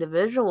unique and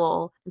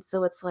individual, and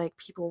so it's like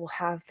people will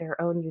have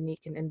their own unique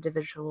and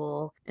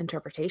individual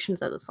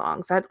interpretations of the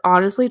songs. That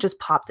honestly just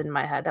popped in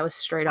my head. That was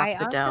straight off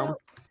the dome.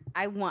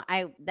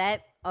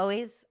 that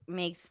always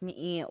makes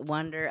me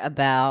wonder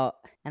about,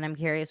 and I'm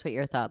curious what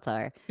your thoughts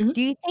are. Mhm.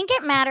 Do you think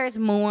it matters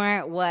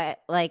more what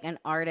like an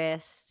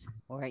artist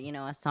or a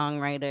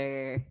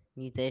songwriter,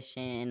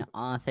 musician,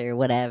 author,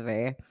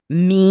 whatever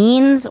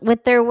means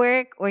with their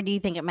work, or do you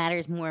think it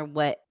matters more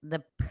what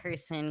the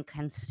person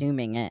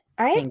consuming it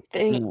thinks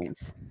it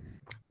means?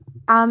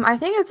 I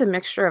think it's a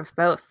mixture of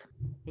both.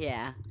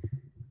 Yeah.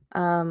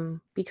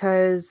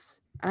 Because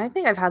and I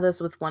think I've had this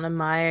with one of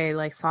my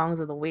like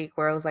songs of the week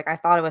where I was like, I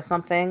thought it was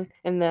something,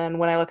 and then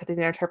when I look at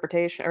the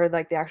interpretation or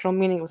like the actual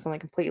meaning, it was something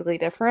completely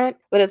different.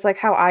 But it's like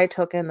how I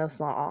took in the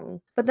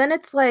song. But then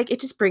it's like it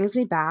just brings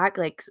me back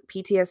like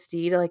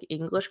PTSD to like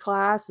English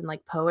class and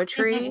like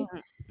poetry.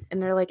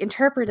 And they're like,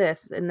 interpret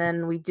this, and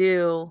then we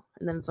do,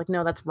 and then it's like,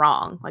 no, that's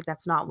wrong. Like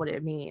that's not what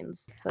it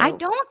means. So I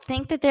don't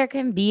think that there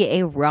can be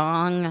a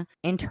wrong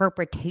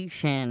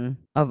interpretation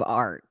of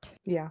art.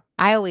 Yeah.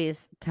 I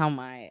always tell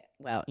my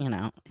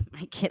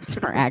kids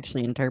are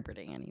actually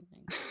interpreting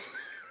anything.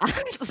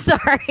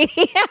 Sorry.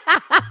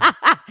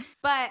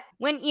 But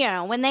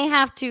when they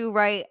have to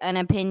write an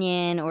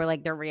opinion or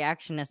like their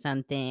reaction to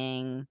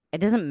something, it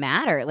doesn't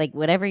matter. Like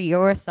whatever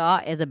your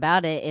thought is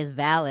about it is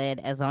valid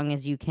as long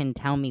as you can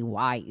tell me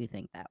why you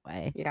think that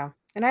way. Yeah.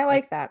 And I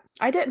like that.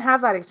 I didn't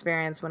have that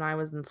experience when I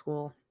was in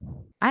school.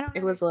 I don't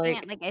It was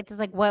like it's just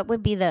like, what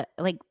would be the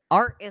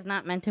art is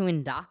not meant to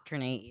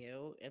indoctrinate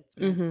you. It's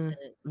meant to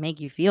make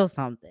you feel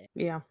something.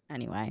 Yeah.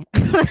 Anyway.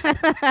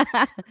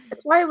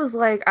 That's why it was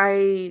like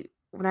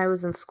when I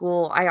was in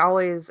school, I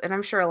always, and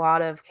I'm sure a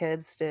lot of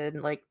kids did,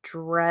 like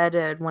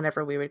dreaded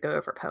whenever we would go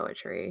over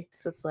poetry.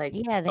 So it's like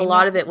a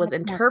lot of it was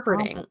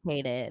interpreting.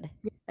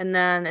 And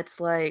then it's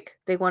like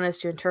they want us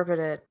to interpret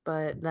it,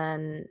 but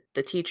then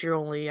the teacher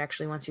only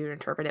actually wants you to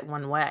interpret it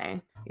one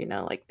way,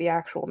 like the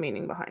actual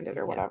meaning behind it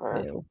or whatever.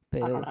 I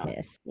don't know.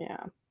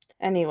 Yeah.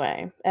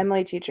 Anyway,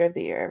 Emily Teacher of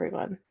the Year,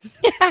 everyone.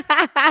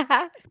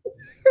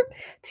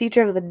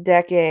 Teacher of the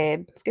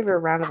Decade. Let's give her a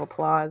round of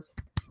applause.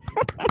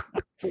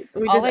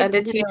 We just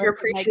ended Teacher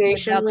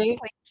Appreciation Week.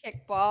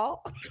 Kickball.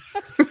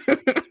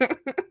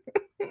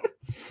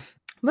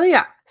 But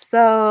yeah,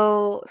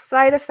 so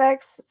Side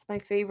Effects, it's my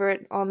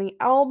favorite on the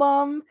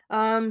album.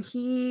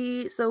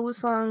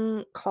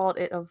 Woo-sung called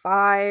it a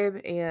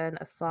vibe and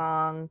a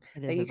song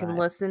that you can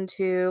listen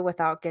to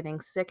without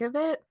getting sick of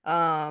it.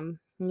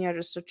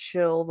 Just a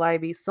chill,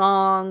 vibey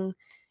song.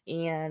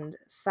 And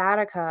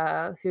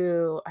Sadaka,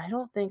 who I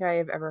don't think I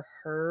have ever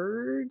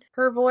heard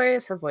her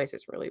voice. Her voice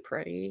is really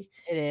pretty.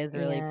 It is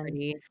really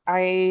pretty.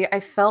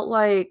 I felt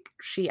like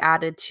she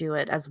added to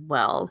it as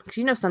well.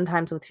 Because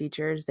sometimes with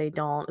features they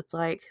don't. It's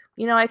like,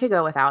 I could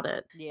go without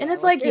it. Yeah, and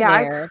it's like,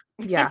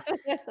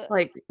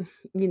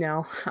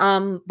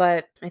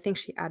 but I think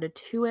she added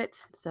to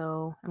it.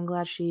 So I'm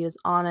glad she is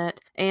on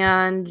it.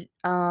 And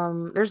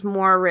there's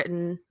more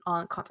written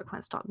on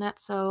consequence.net.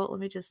 So let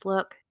me just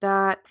look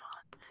that.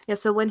 Yeah,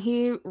 so when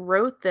he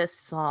wrote this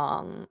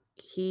song,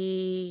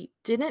 he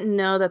didn't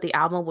know that the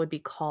album would be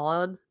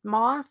called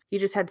Moth. He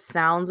just had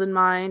sounds in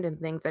mind and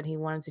things that he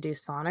wanted to do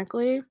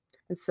sonically.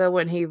 And so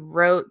when he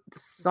wrote the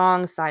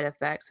song Side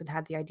Effects and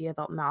had the idea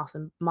about moths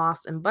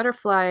and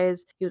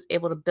butterflies, he was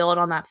able to build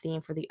on that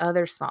theme for the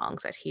other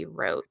songs that he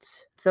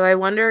wrote. So I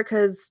wonder,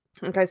 because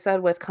like I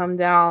said, with Come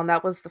Down,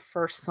 that was the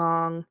first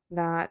song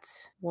that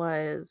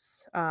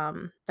was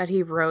that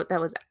he wrote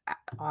that was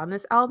on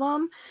this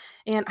album.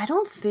 And I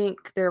don't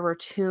think there were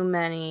too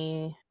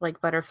many like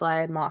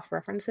butterfly and moth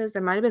references.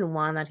 There might have been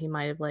one that he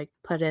might have like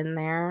put in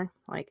there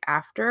like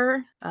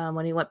after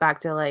when he went back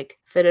to like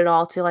fit it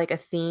all to like a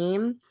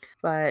theme.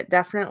 But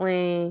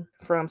definitely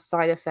from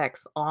Side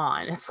Effects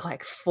on, it's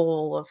like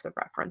full of the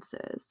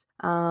references.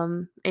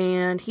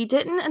 And he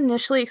didn't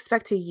initially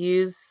expect to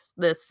use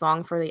this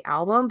song for the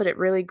album, but it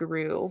really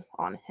grew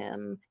on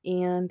him.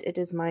 And it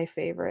is my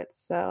favorite.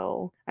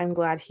 So I'm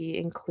glad he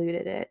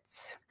included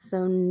it.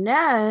 So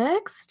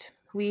next,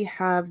 we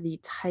have the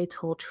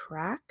title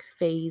track,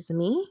 Phase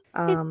Me.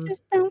 It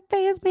just don't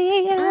phase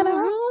me at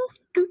all.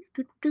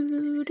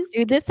 Dude,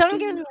 this song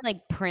gives me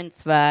like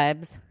Prince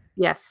vibes.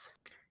 Yes.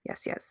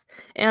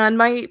 And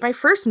my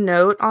first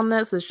note on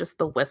this is just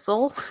the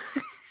whistle.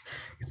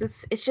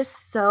 it's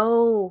just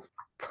so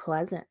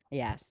pleasant.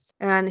 Yes.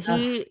 And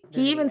he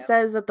even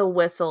says that the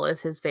whistle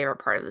is his favorite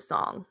part of the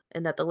song,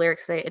 and that the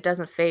lyrics say it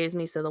doesn't phase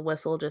me, so the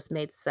whistle just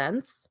made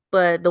sense.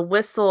 But the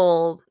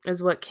whistle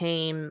is what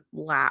came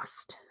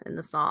last in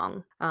the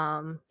song.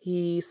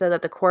 He said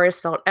that the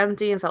chorus felt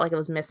empty and felt like it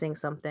was missing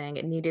something.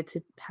 It needed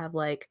to have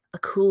like a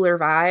cooler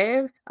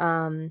vibe.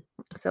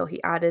 So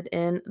he added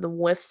in the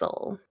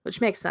whistle,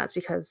 which makes sense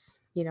because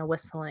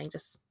whistling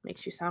just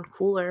makes you sound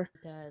cooler.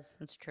 It does.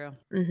 That's true.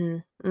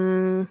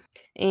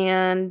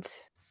 And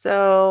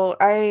so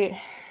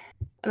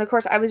and of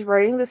course I was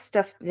writing this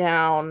stuff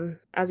down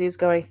as he was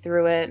going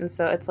through it, and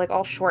so it's like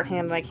all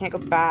shorthand and I can't go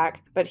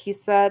back, but he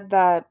said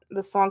that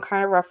the song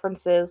kind of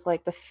references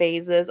like the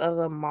phases of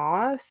a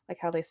moth, like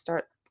how they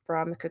start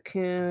from a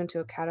cocoon to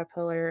a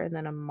caterpillar and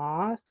then a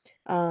moth.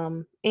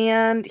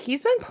 And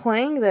he's been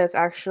playing this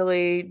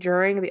actually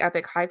during the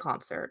Epic High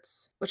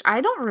concerts, which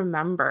I don't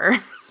remember.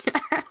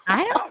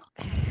 I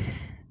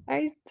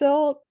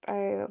don't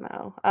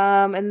know.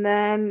 And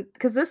then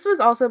because this was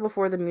also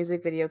before the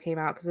music video came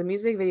out, because the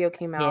music video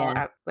came out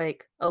at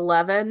like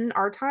 11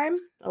 our time,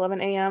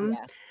 11 a.m.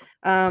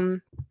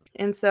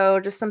 And so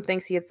just some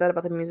things he had said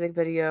about the music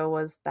video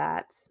was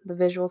that the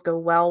visuals go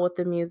well with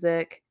the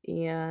music,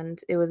 and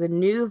it was a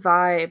new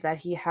vibe that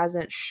he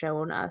hasn't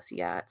shown us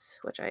yet,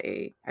 which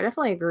I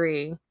definitely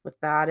agree with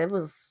that. It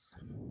was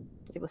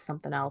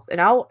something else. And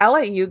I'll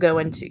let you go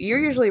into,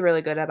 you're usually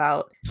really good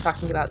about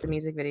talking about the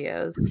music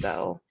videos.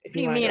 So what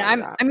do you mean?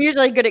 I'm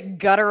usually good at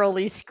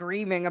gutturally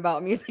screaming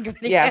about music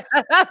videos.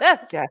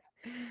 Yes.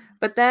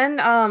 But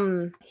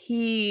then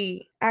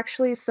he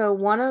actually, so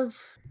one of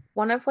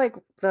like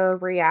the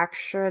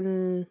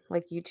reaction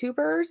like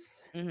YouTubers,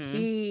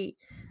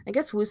 I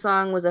guess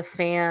Woosong was a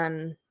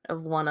fan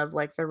of one of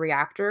like the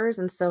reactors,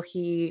 and so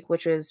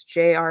which is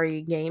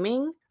JRE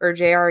Gaming, or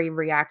JRE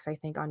Reacts, I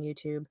think, on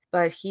YouTube,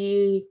 but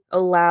he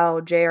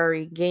allowed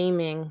JRE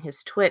Gaming,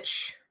 his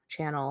Twitch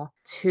channel,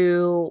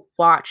 to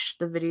watch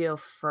the video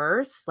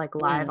first, like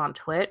live on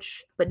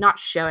Twitch, but not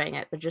showing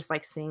it, but just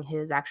like seeing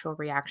his actual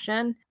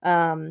reaction.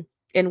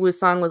 And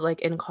Woosong was like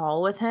in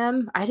call with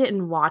him. I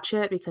didn't watch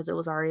it because it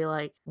was already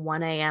like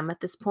 1 a.m. at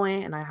this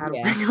point, and I had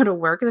to go to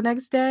work the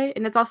next day.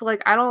 And it's also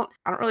like I don't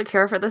really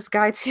care for this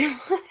guy too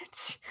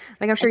much.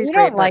 Like I'm sure he's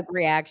great. Don't like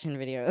reaction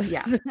videos.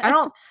 Yeah,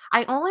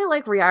 I only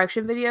like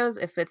reaction videos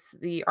if it's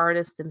the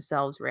artists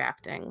themselves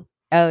reacting.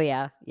 Oh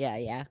yeah.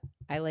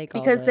 I like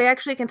because they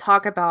actually can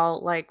talk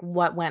about like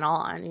what went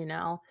on, you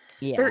know.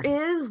 Yeah. There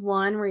is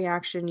one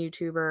reaction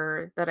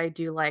YouTuber that I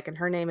do like, and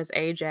her name is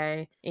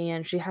AJ,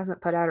 and she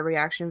hasn't put out a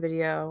reaction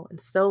video in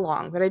so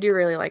long, but I do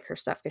really like her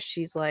stuff because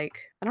she's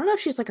like, I don't know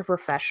if she's like a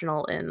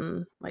professional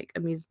in like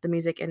the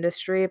music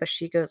industry, but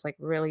she goes like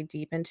really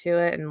deep into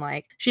it, and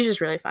like she's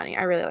just really funny.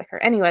 I really like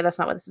her. Anyway, that's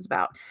not what this is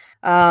about.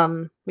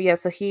 But yeah,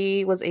 so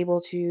he was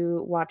able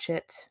to watch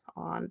it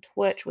on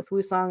Twitch with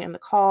Woosong in the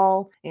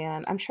call,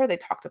 and I'm sure they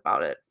talked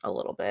about it a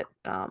little bit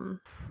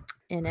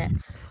in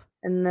it.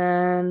 And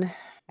then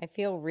I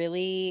feel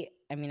really,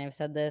 I've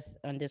said this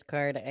on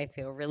Discord, I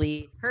feel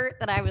really hurt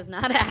that I was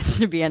not asked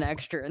to be an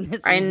extra in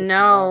this. I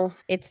know.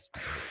 It's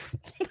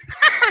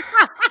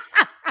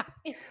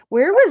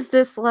where was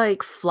this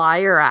like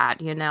flyer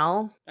at, you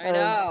know? I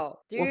know.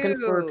 Looking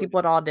for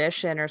people to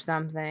audition or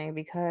something,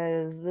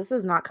 because this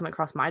is not coming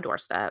across my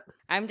doorstep.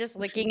 I'm just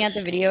looking at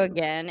the video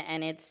again,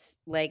 and it's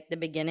like the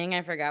beginning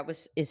I forgot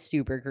is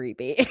super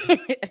creepy.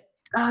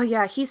 Oh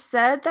yeah, he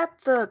said that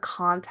the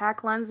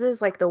contact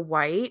lenses, like the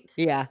white,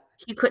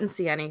 he couldn't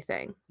see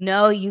anything.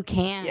 No, you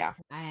can't. Yeah.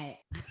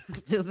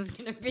 This is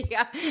gonna be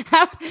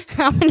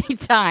how many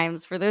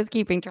times, for those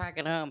keeping track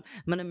at home,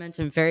 I'm gonna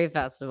mention fairy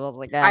festivals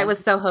like that. I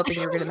was so hoping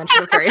you were gonna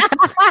mention fairy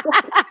festival.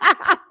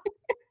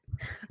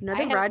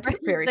 Another ride to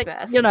Fairy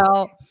Fest. You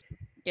know,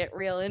 get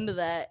real into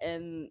that,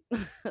 and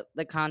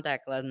the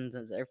contact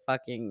lenses are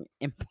fucking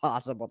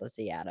impossible to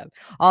see out of.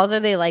 Also,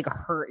 they like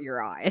hurt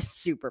your eyes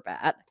super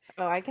bad.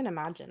 Oh, I can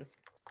imagine.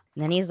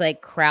 And then he's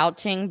like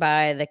crouching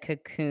by the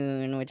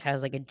cocoon, which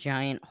has like a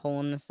giant hole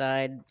in the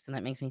side. So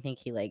that makes me think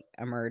he like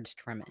emerged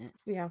from it.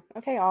 Yeah.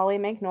 Okay, Ollie,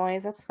 make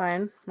noise. That's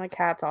fine. My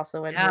cat's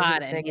also in here.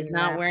 God, and he's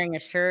not wearing a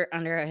shirt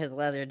under his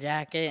leather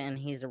jacket, and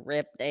he's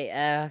ripped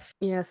AF.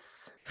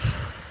 Yes.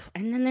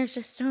 And then there's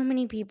just so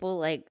many people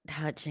like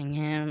touching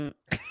him.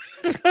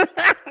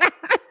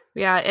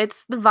 Yeah,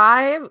 it's the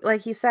vibe.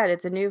 Like he said,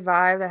 it's a new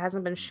vibe that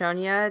hasn't been shown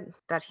yet.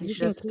 That he's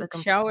just a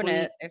complete, showing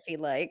it if he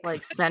likes,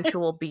 like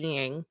sensual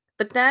being.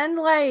 But then,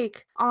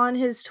 like on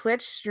his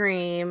Twitch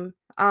stream,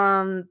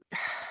 someone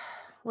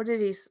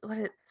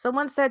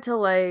said to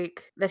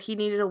like that he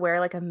needed to wear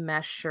like a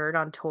mesh shirt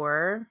on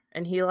tour,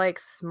 and he like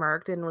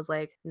smirked and was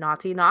like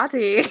naughty. And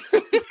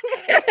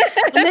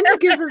then he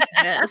gives us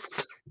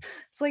this.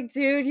 It's like,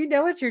 dude, you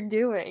know what you're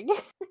doing.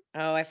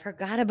 Oh, I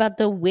forgot about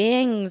the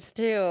wings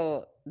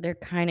too. They're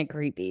kind of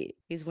creepy.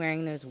 He's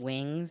wearing those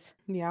wings.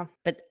 Yeah.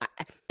 But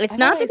it's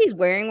not that he's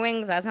wearing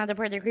wings. That's not the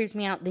part that creeps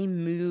me out. They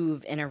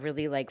move in a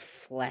really like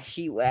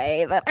fleshy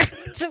way that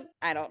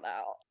I don't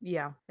know.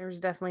 Yeah. There's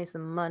definitely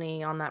some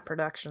money on that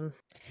production.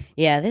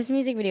 Yeah. This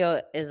music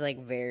video is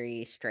like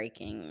very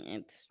striking.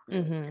 It's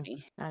really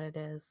pretty. That it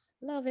is.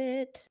 Love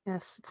it.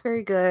 Yes, it's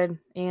very good.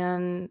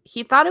 And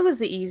he thought it was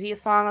the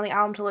easiest song on the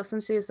album to listen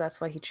to, so that's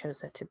why he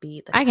chose it to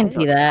be the I can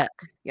see that.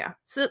 Yeah.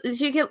 So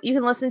you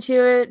can listen to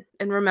it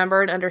and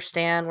remember and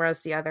understand,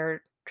 whereas the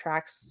other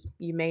tracks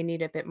you may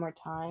need a bit more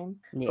time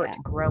for it to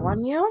grow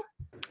on you.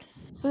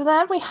 So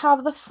then we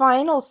have the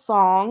final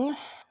song,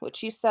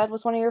 which you said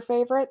was one of your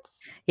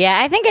favorites. Yeah,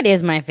 I think it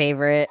is my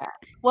favorite. Okay.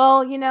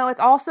 Well, you know, it's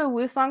also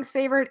Woosong's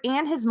favorite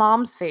and his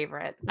mom's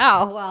favorite.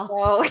 Oh,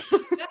 well.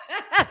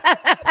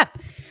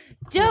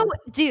 So,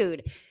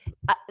 dude,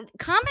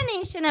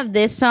 combination of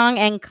this song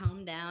and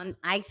Calm Down,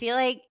 I feel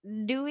like,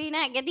 dude, do we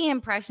not get the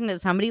impression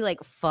that somebody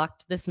like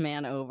fucked this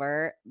man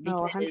over?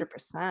 Oh, Because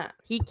 100%.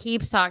 he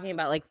keeps talking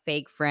about like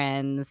fake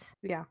friends.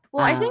 Yeah.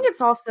 Well, I think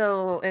it's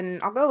also,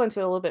 and I'll go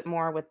into it a little bit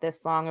more with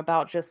this song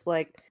about just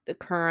like the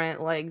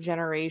current like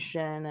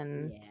generation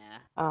and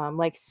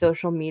like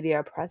social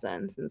media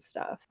presence and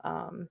stuff.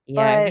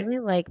 Yeah, I But really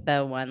like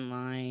the one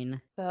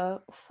line.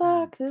 the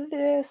fuck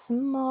this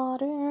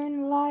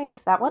modern life.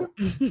 That one?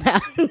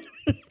 I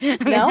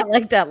mean, I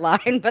like that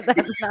line, but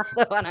that's not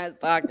the one I was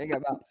talking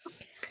about.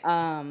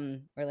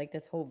 Or like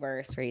this whole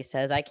verse where he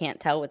says, I can't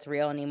tell what's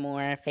real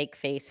anymore. Fake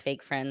face,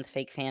 fake friends,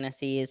 fake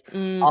fantasies,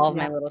 all of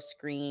my little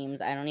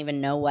screams. I don't even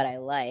know what I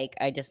like.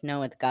 I just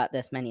know it's got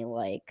this many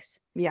likes.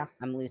 Yeah.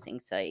 I'm losing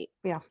sight.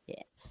 Yeah.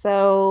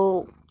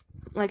 So,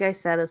 like I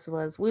said, this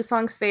was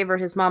Woo-sung's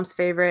favorite, his mom's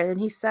favorite, and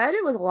he said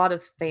it was a lot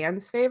of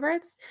fans'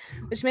 favorites,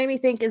 which made me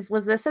think,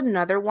 was this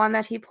another one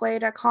that he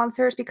played at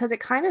concerts? Because it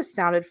kind of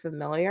sounded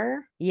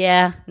familiar.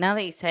 Yeah, now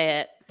that you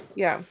say it.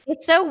 Yeah.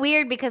 It's so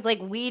weird because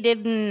like we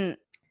didn't.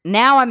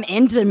 Now I'm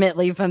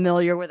intimately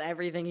familiar with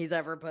everything he's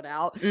ever put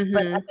out.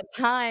 But at the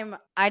time,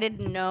 I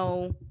didn't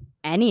know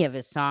any of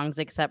his songs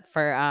except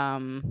for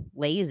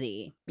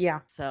Lazy. Yeah.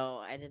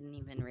 So I didn't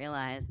even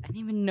realize. I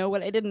didn't even know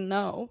what I didn't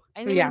know. I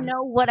didn't even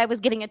know what I was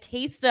getting a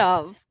taste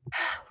of.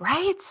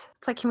 Right?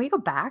 It's like, can we go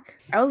back?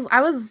 I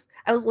was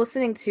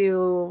listening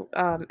to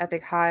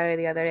Epic High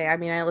the other day. I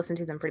mean, I listen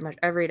to them pretty much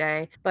every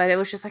day, but it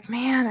was just like,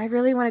 man, I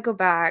really want to go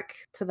back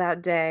to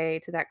that day,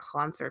 to that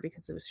concert,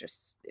 because it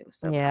was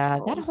so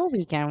magical. That whole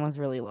weekend was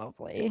really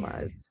lovely. It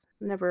was.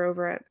 Never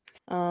over it.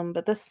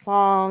 But this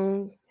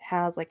song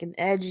has like an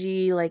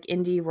edgy, like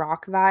indie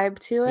rock vibe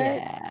to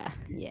it.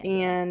 Yeah.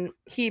 And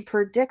he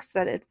predicts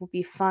that it will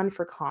be fun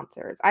for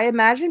concerts. I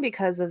imagine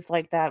because of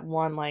like that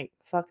one, like,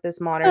 fuck this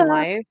modern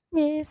life.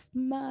 This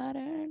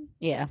modern.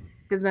 Yeah.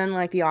 Because then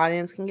like the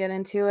audience can get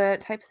into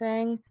it type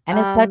thing. And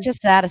it's such a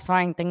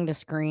satisfying thing to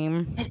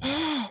scream. It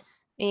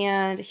is.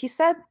 And he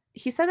said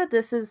that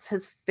this is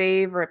his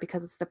favorite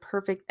because it's the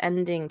perfect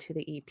ending to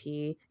the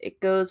EP. It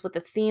goes with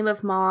the theme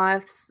of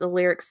Moths. The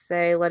lyrics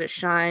say, let it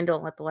shine,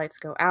 don't let the lights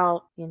go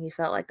out. And he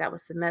felt like that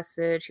was the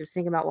message he was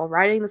thinking about while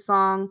writing the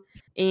song.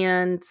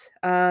 And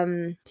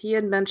he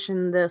had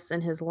mentioned this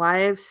in his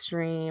live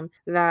stream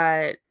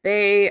that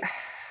they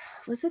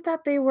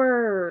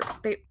were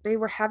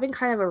having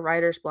kind of a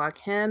writer's block,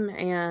 him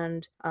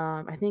and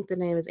I think the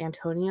name is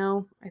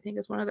Antonio, I think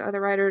is one of the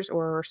other writers,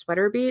 or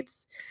Sweater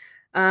Beats.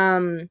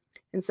 And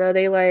so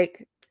they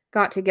like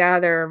got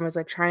together and was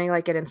like trying to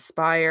like get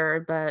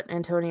inspired, but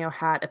Antonio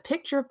had a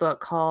picture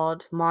book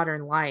called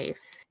Modern Life,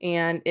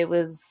 and it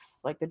was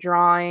like the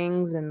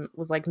drawings and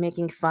was like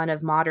making fun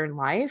of modern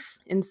life,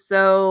 and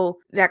so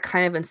that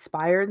kind of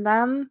inspired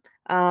them.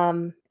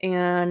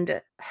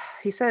 And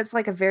he said it's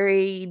like a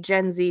very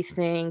Gen Z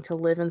thing to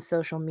live in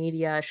social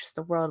media. It's just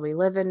the world we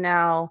live in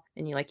now.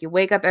 And you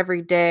wake up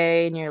every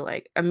day and you're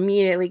like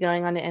immediately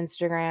going onto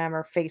Instagram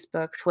or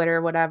Facebook,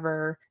 Twitter,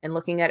 whatever, and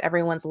looking at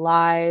everyone's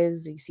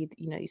lives. You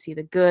see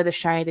the good, the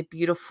shiny, the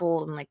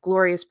beautiful, and like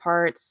glorious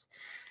parts.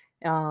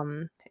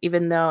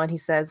 Even though, and he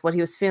says what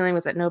he was feeling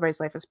was that nobody's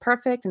life is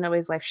perfect and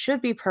nobody's life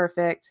should be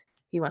perfect.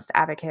 He wants to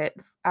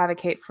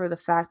advocate for the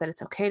fact that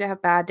it's okay to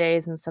have bad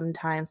days, and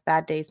sometimes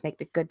bad days make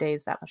the good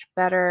days that much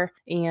better.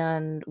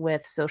 And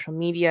with social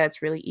media,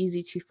 it's really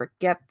easy to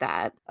forget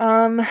that.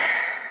 And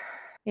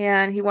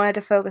he wanted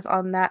to focus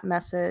on that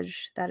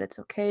message, that it's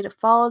okay to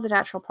follow the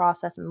natural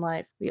process in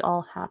life. We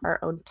all have our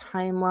own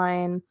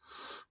timeline.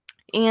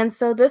 And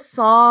so this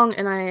song,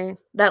 and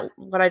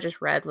what I just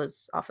read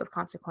was off of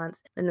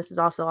Consequence, and this is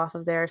also off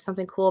of there.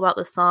 Something cool about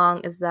the song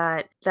is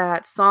that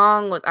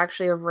song was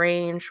actually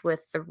arranged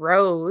with The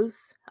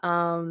Rose.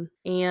 So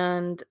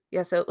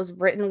it was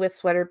written with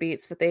Sweater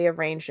Beats, but they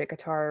arranged it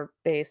guitar,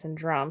 bass, and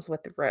drums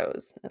with The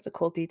Rose. That's a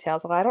cool detail.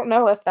 So I don't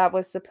know if that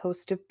was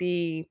supposed to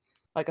be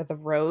like a The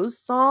Rose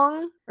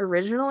song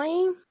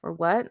originally or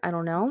what. I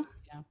don't know.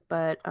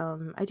 But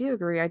I do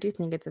agree. I do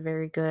think it's a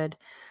very good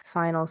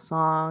final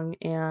song,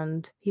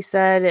 and he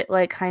said it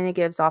like kind of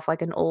gives off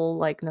like an old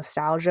like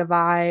nostalgia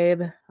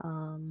vibe,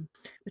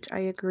 which I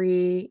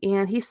agree.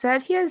 And he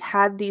said he has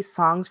had these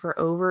songs for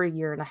over a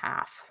year and a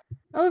half.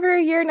 Over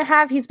a year and a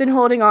half, he's been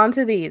holding on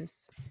to these.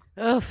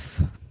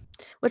 Oof.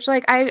 Which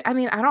like I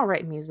mean, I don't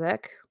write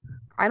music.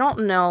 I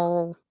don't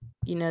know,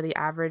 the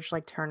average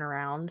like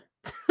turnaround.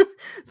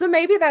 So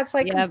maybe that's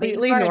like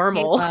completely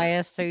normal.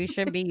 Bias, so you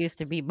should be used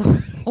to people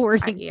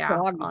hoarding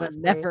songs honestly.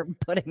 And never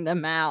putting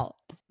them out.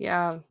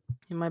 Yeah,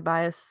 and my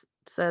bias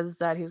says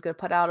that he's gonna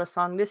put out a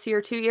song this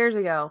year 2 years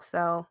ago,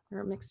 or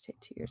a mixtape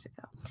 2 years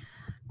ago.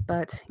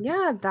 But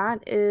yeah,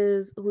 that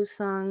is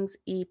Woo-sung's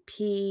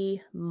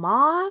EP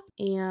Moth,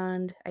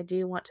 and I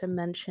do want to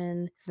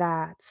mention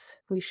that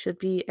we should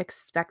be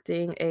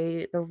expecting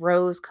the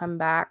Rose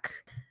comeback.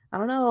 I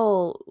don't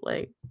know,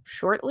 like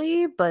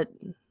shortly, but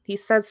he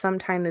said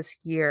sometime this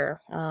year.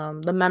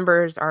 The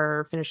members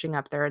are finishing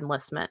up their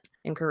enlistment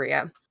in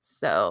Korea.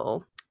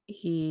 So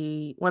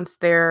once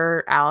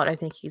they're out, I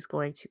think he's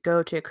going to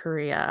go to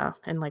Korea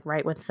and like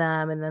write with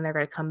them. And then they're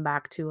going to come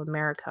back to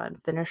America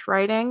and finish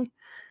writing.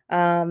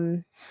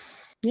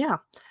 Yeah.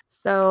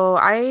 So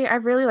I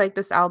really like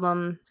this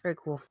album. It's very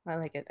cool. I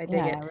like it. I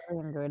dig it. I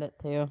really enjoyed it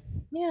too.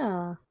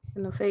 Yeah.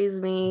 And the Phase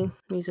Me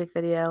music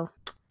video.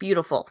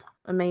 Beautiful.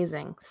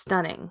 Amazing.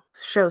 Stunning.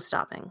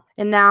 Show-stopping.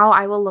 And now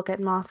I will look at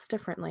moths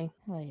differently.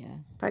 Hell yeah.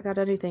 If I got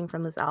anything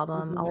from this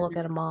album, I'll look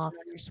at a moth.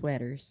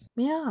 Sweaters.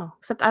 Yeah.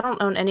 Except I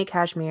don't own any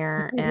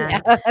cashmere and Yeah.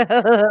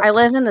 I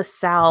live in the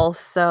South,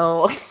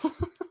 so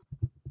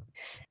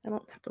I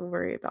don't have to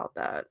worry about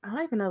that. I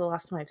don't even know the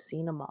last time I've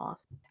seen a moth.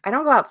 I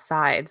don't go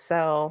outside,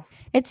 so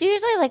It's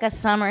usually like a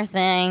summer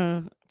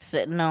thing,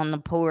 sitting on the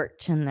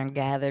porch and they're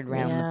gathered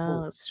around the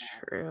porch. that's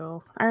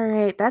true. All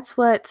right, that's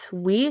what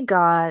we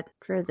got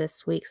for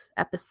this week's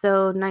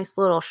episode. Nice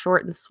little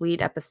short and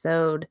sweet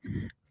episode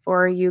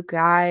for you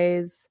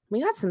guys.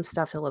 We got some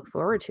stuff to look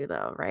forward to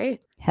though, right?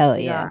 Hell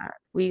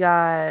We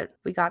got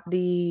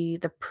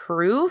the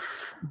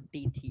Proof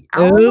BTS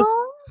album.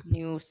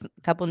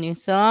 Couple new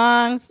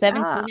songs,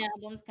 17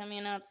 albums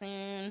coming out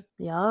soon.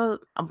 Yeah,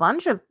 a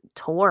bunch of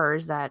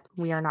tours that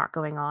we are not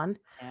going on.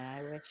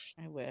 Yeah,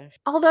 I wish.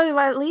 Although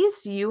at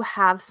least you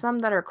have some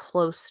that are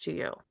close to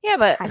you. Yeah,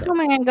 but who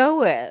am I gonna go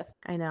with?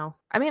 I know.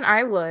 I mean,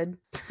 I would.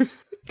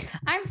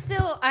 I'm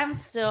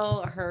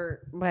still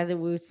hurt by the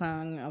Woo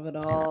song of it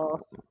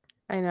all.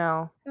 I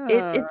know.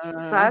 It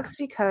sucks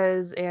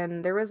because,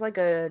 and there was like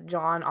a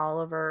John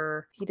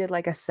Oliver, he did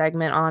like a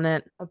segment on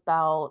it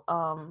about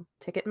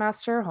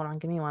Ticketmaster. Hold on,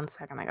 give me 1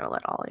 second. I gotta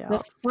let Ollie out.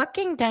 The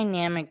fucking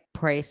dynamic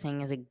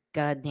pricing is a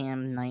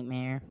goddamn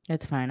nightmare.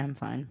 It's fine, I'm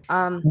fine.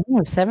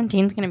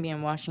 17's gonna be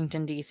in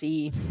Washington,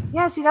 D.C.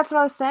 Yeah, see, that's what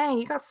I was saying.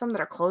 You got some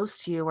that are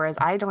close to you, whereas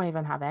I don't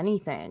even have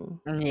anything.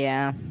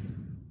 Yeah.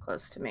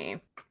 Close to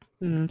me.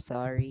 I'm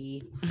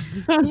sorry.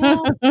 Yeah.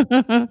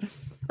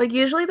 Like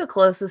usually the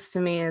closest to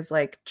me is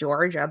like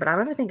Georgia, but I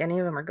don't think any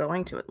of them are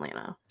going to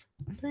Atlanta.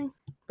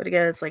 But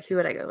again, it's like, who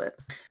would I go with?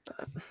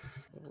 But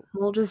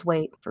we'll just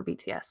wait for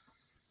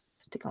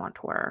BTS to go on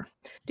tour.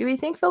 Do we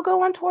think they'll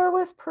go on tour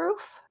with Proof?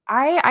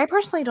 I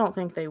personally don't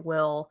think they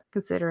will,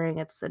 considering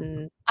it's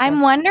I'm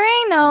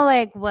wondering though,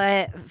 like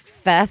what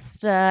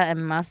Festa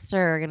and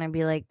Muster are gonna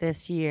be like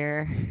this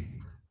year.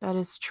 That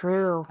is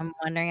true. I'm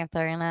wondering if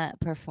they're gonna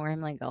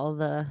perform like all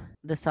the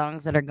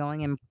songs that are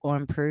going in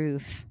on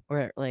Proof,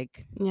 or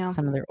like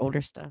some of their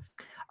older stuff.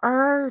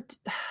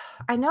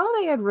 I know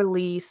they had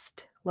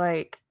released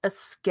like a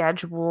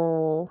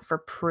schedule for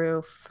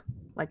Proof,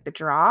 like the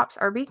drops.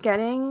 Are we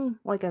getting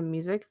like a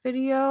music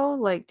video?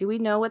 Like, do we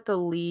know what the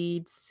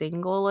lead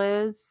single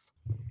is?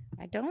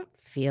 I don't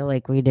feel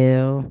like we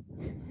do.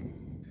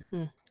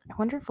 I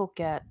wonder if we'll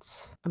get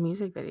a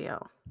music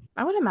video.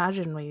 I would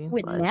imagine we would.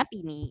 Wouldn't that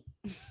be neat?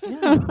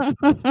 Yeah.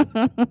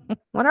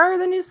 What are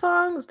the new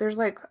songs? There's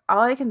like,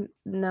 all I can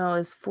know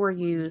is For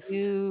Youth.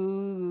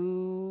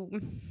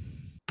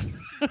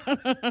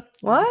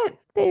 What?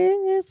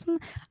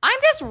 I'm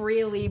just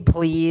really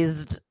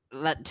pleased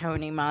that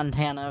Tony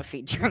Montana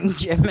featuring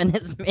Jimin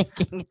is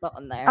making it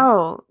on there.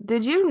 Oh,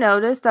 did you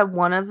notice that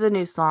one of the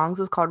new songs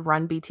is called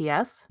Run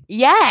BTS?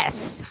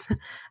 Yes.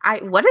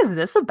 What is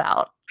this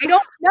about? I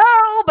don't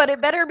know, but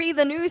it better be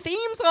the new theme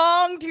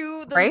song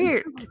to the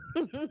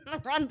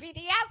Run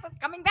BTS that's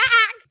coming back.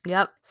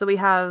 Yep. So we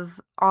have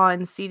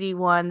on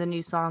CD1, the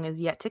new song is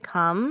Yet to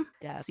Come.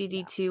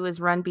 CD2 is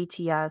Run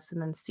BTS,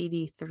 and then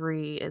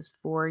CD3 is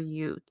For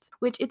Youth.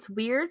 Which it's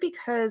weird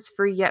because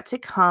for Yet to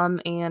Come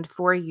and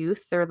For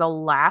Youth, they're the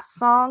last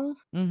song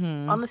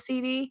on the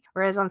CD,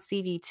 whereas on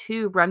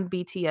CD2, Run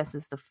BTS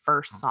is the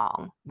first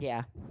song.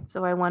 Yeah.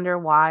 So I wonder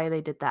why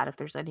they did that, if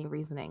there's any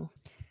reasoning.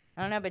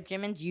 I don't know, but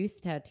Jimin's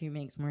youth tattoo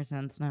makes more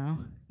sense now.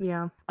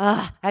 Yeah.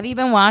 Have you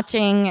been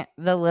watching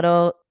the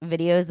little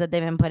videos that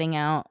they've been putting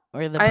out,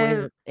 or the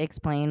boys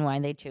explain why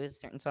they chose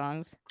certain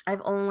songs?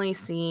 I've only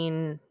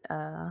seen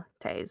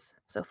Tae's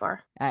so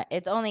far.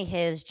 It's only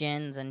his,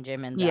 Jin's, and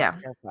Jimin's out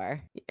so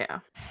far. Yeah.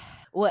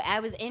 Well, I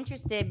was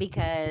interested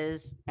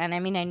because, and I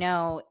mean, I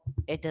know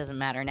it doesn't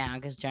matter now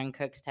because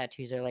Jungkook's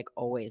tattoos are like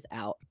always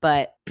out,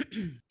 but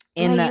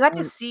you got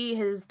to see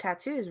his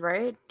tattoos,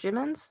 right?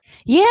 Jimin's?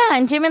 Yeah,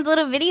 in Jimin's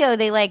little video,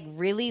 they like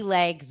really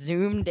like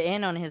zoomed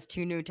in on his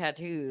 2 new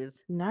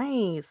tattoos.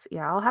 Nice.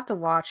 Yeah, I'll have to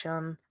watch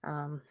them.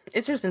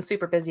 It's just been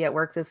super busy at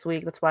work this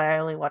week. That's why I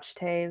only watched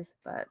Tae's,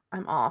 but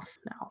I'm off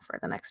now for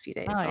the next few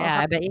days. Oh, so yeah,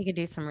 I bet you could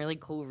do some really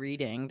cool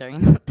reading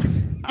during that time.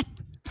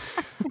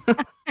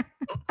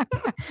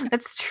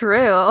 It's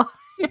true.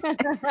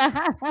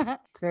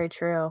 It's very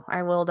true.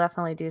 I will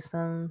definitely do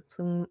some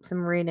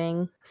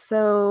reading.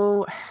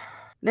 So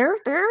there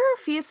are a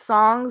few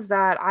songs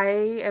that I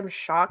am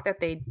shocked that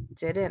they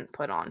didn't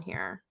put on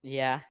here.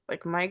 Yeah.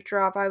 Like Mic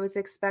Drop I was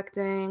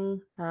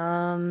expecting.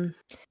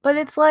 But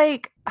it's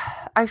like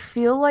I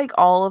feel like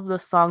all of the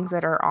songs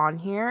that are on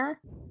here,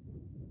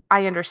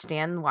 I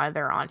understand why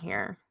they're on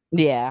here.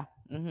 Yeah.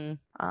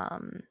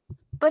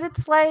 But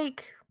it's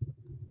like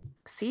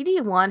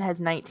CD1 has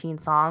 19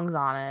 songs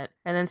on it,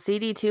 and then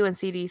CD2 and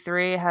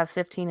CD3 have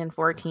 15 and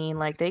 14.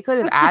 Like, they could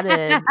have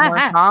added more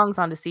songs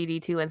onto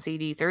CD2 and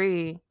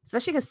CD3,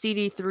 especially because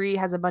CD3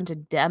 has a bunch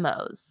of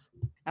demos.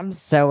 I'm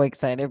so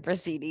excited for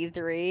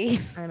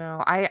CD3. I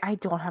know. I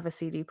don't have a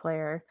CD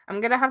player.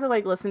 I'm gonna have to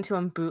like listen to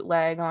them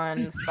bootleg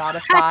on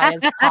Spotify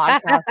as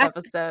podcast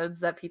episodes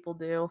that people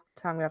do.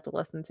 So I'm gonna have to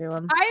listen to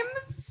them. I'm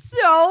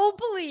so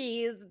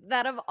pleased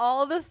that of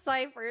all the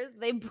ciphers,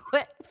 they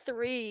put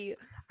 3.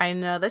 I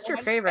know that's your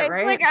favorite,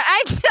 right? Like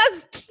I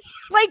just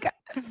like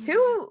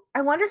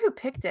I wonder who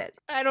picked it.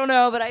 I don't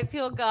know, but I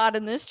feel God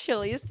in this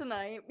Chili's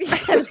tonight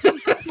because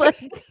like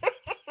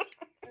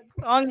that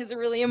song is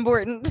really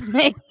important to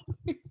me.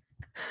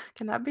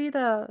 Can that be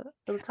the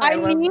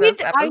title of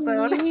this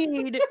episode?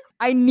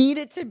 I need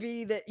it to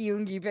be that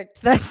Yoongi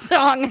picked that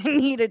song. I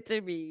need it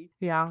to be.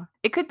 Yeah.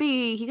 It could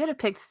be, he could have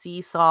picked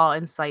Seesaw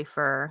and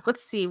Cypher.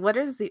 Let's see, what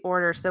is the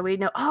order? So we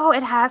know, oh,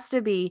 it has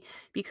to be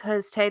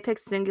because Tay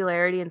picked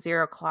Singularity and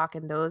 0 O'Clock,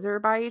 and those are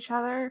by each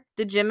other.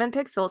 Did Jimin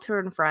pick Filter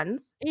and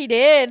Friends? He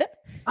did.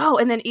 Oh,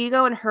 and then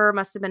Ego and Her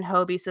must have been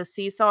Hobie. So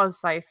Seesaw and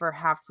Cypher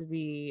have to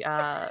be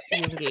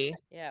Yoongi.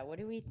 Yeah, what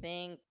do we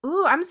think?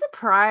 Ooh, I'm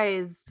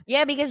surprised.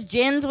 Yeah, because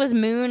Jin's was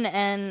Moon,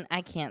 and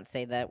I can't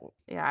say that.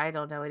 Yeah, I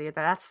don't know any of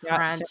that. That's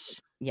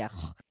French. Yeah.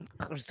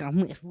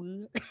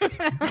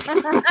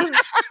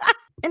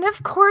 And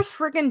of course,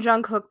 freaking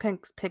Jungkook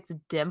picks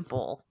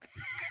Dimple.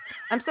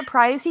 I'm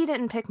surprised he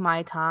didn't pick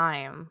My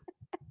Time.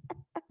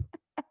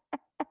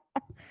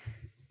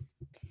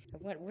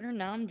 What are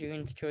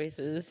Namjoon's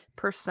choices?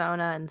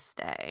 Persona and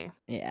Stay.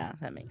 Yeah,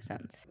 that makes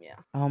sense. Yeah.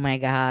 Oh my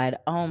god.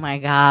 Oh my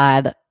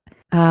god.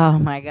 Oh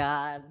my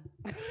god.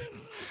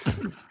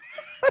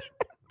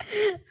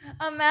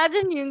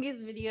 Imagine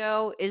Yoongi's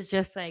video is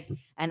just like,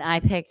 and I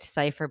picked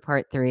Cypher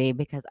Part 3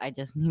 because I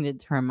just needed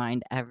to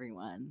remind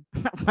everyone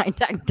of my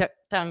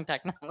tongue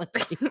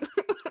technology.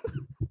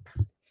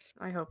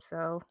 I hope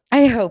so.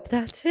 I hope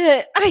that's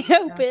it. I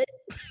hope it.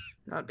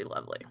 That would be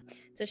lovely.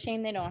 It's a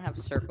shame they don't have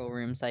Circle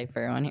Room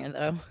Cypher on here,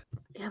 though.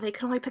 Yeah, they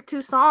could only pick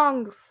 2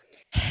 songs.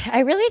 I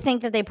really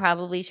think that they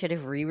probably should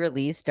have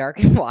re-released Dark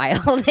and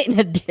Wild in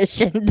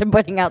addition to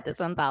putting out this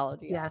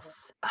anthology.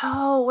 Yes.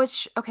 Oh,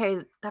 okay,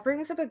 that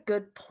brings up a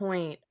good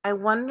point. I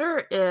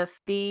wonder if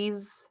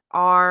these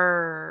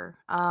are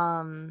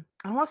I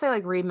don't want to say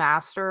like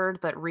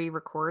remastered, but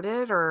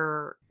re-recorded,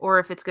 or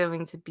if it's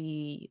going to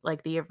be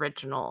like the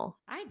original.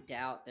 I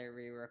doubt they're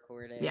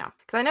re-recorded. Yeah,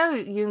 because I know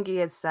Yoongi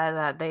has said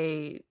that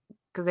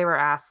because they were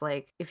asked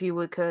like if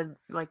you could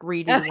like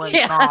redo one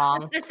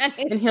song,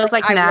 and he was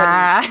like,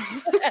 "Nah."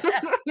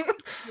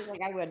 He's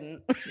like, "I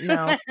wouldn't."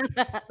 No,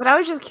 but I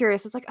was just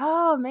curious. It's like,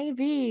 oh,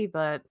 maybe,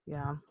 but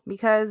yeah,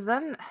 because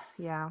then,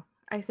 yeah,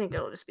 I think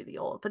it'll just be the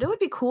old. But it would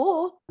be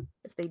cool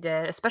if they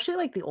did, especially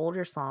like the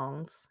older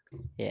songs.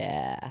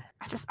 Yeah,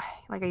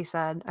 like I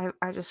said,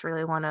 I just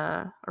really want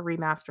a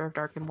remaster of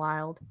Dark and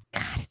Wild.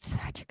 God, it's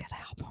such a good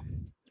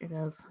album. It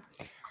is.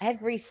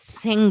 Every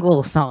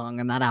single song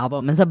on that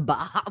album is a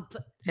bop.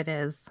 It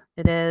is.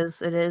 It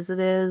is. It is. It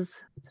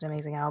is. It's an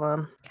amazing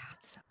album. God,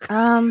 so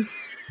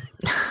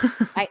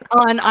I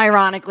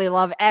unironically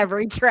love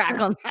every track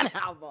on that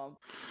album.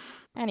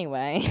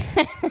 Anyway,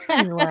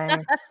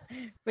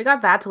 we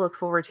got that to look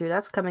forward to.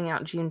 That's coming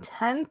out June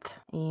 10th,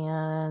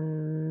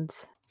 and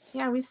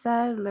yeah, we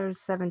said there's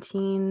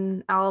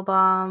 17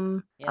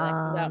 album. Yeah, that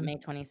comes out May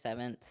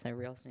 27th, so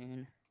real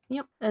soon.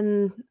 Yep.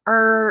 And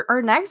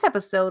our next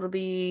episode will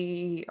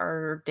be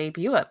our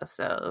debut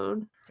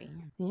episode.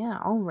 Damn. Yeah,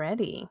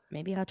 already.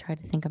 Maybe I'll try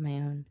to think of my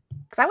own.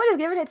 Because I would have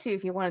given it to you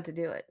if you wanted to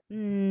do it.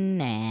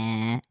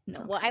 Nah.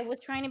 No, well, I was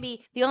trying to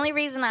be, the only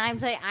reason I'm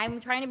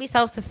trying to be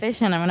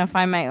self-sufficient. I'm going to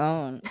find my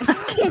own.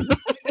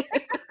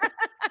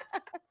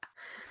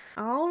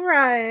 All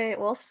right.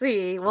 We'll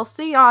see. We'll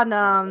see on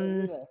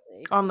the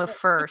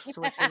 1st,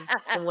 which is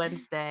the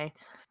Wednesday.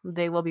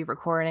 They will be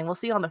recording. We'll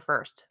see on the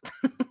 1st.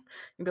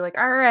 And be like,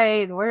 all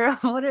right,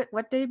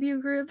 what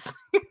debut groups?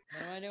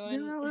 What am I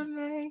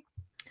doing?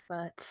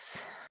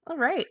 But all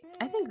right,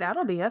 I think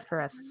that'll be it for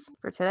us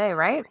for today,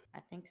 right? I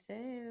think so.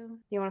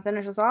 You want to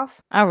finish us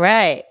off? All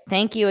right.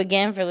 Thank you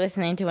again for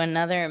listening to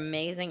another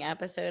amazing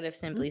episode of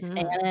Simply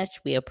Stanish.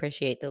 We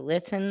appreciate the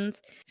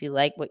listens. If you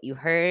like what you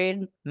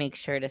heard, make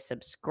sure to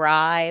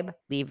subscribe,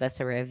 leave us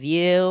a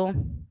review.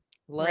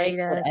 Like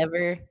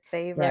whatever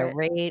favorite,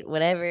 rate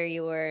whatever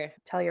your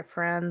tell your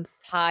friends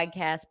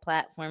podcast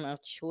platform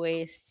of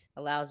choice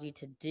allows you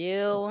to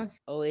do.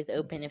 Always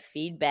open to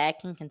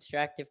feedback and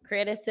constructive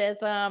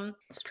criticism.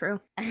 It's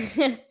true.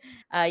 You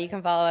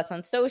can follow us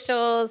on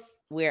socials.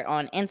 We're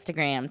on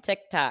Instagram,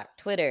 TikTok,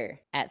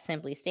 Twitter at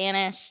Simply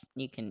Stanish.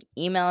 You can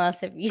email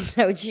us if you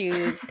so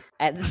choose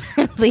at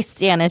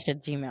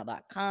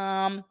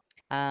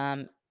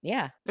simplystanish@gmail.com.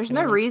 Yeah. There's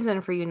no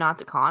reason for you not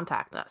to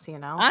contact us, you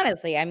know?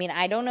 Honestly, I mean,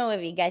 I don't know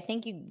if I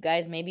think you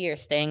guys maybe are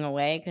staying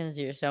away because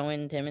you're so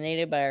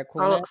intimidated by our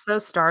coolness. Oh,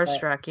 so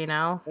starstruck, you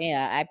know?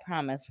 Yeah, I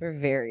promise we're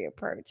very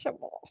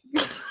approachable.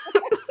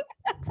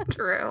 That's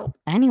true.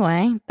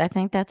 Anyway, I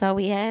think that's all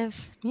we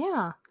have.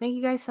 Yeah. Thank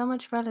you guys so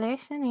much for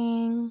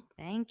listening.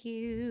 Thank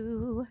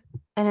you.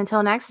 And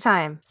until next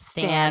time,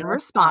 stand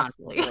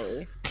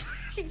responsibly.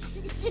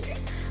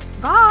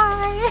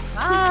 Bye.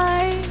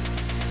 Bye.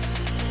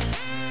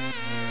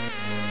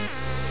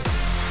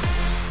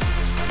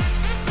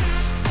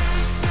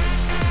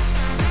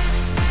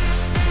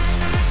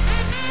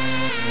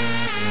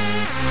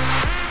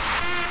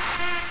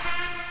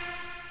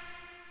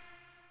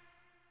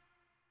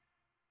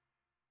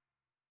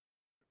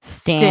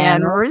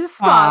 Stand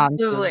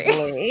responsibly.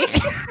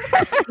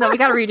 No, we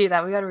gotta redo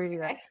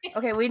that.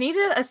 Okay, we need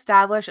to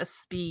establish a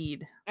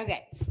speed.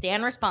 Okay,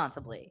 stand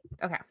responsibly.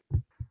 Okay.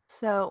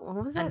 So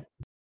what was that?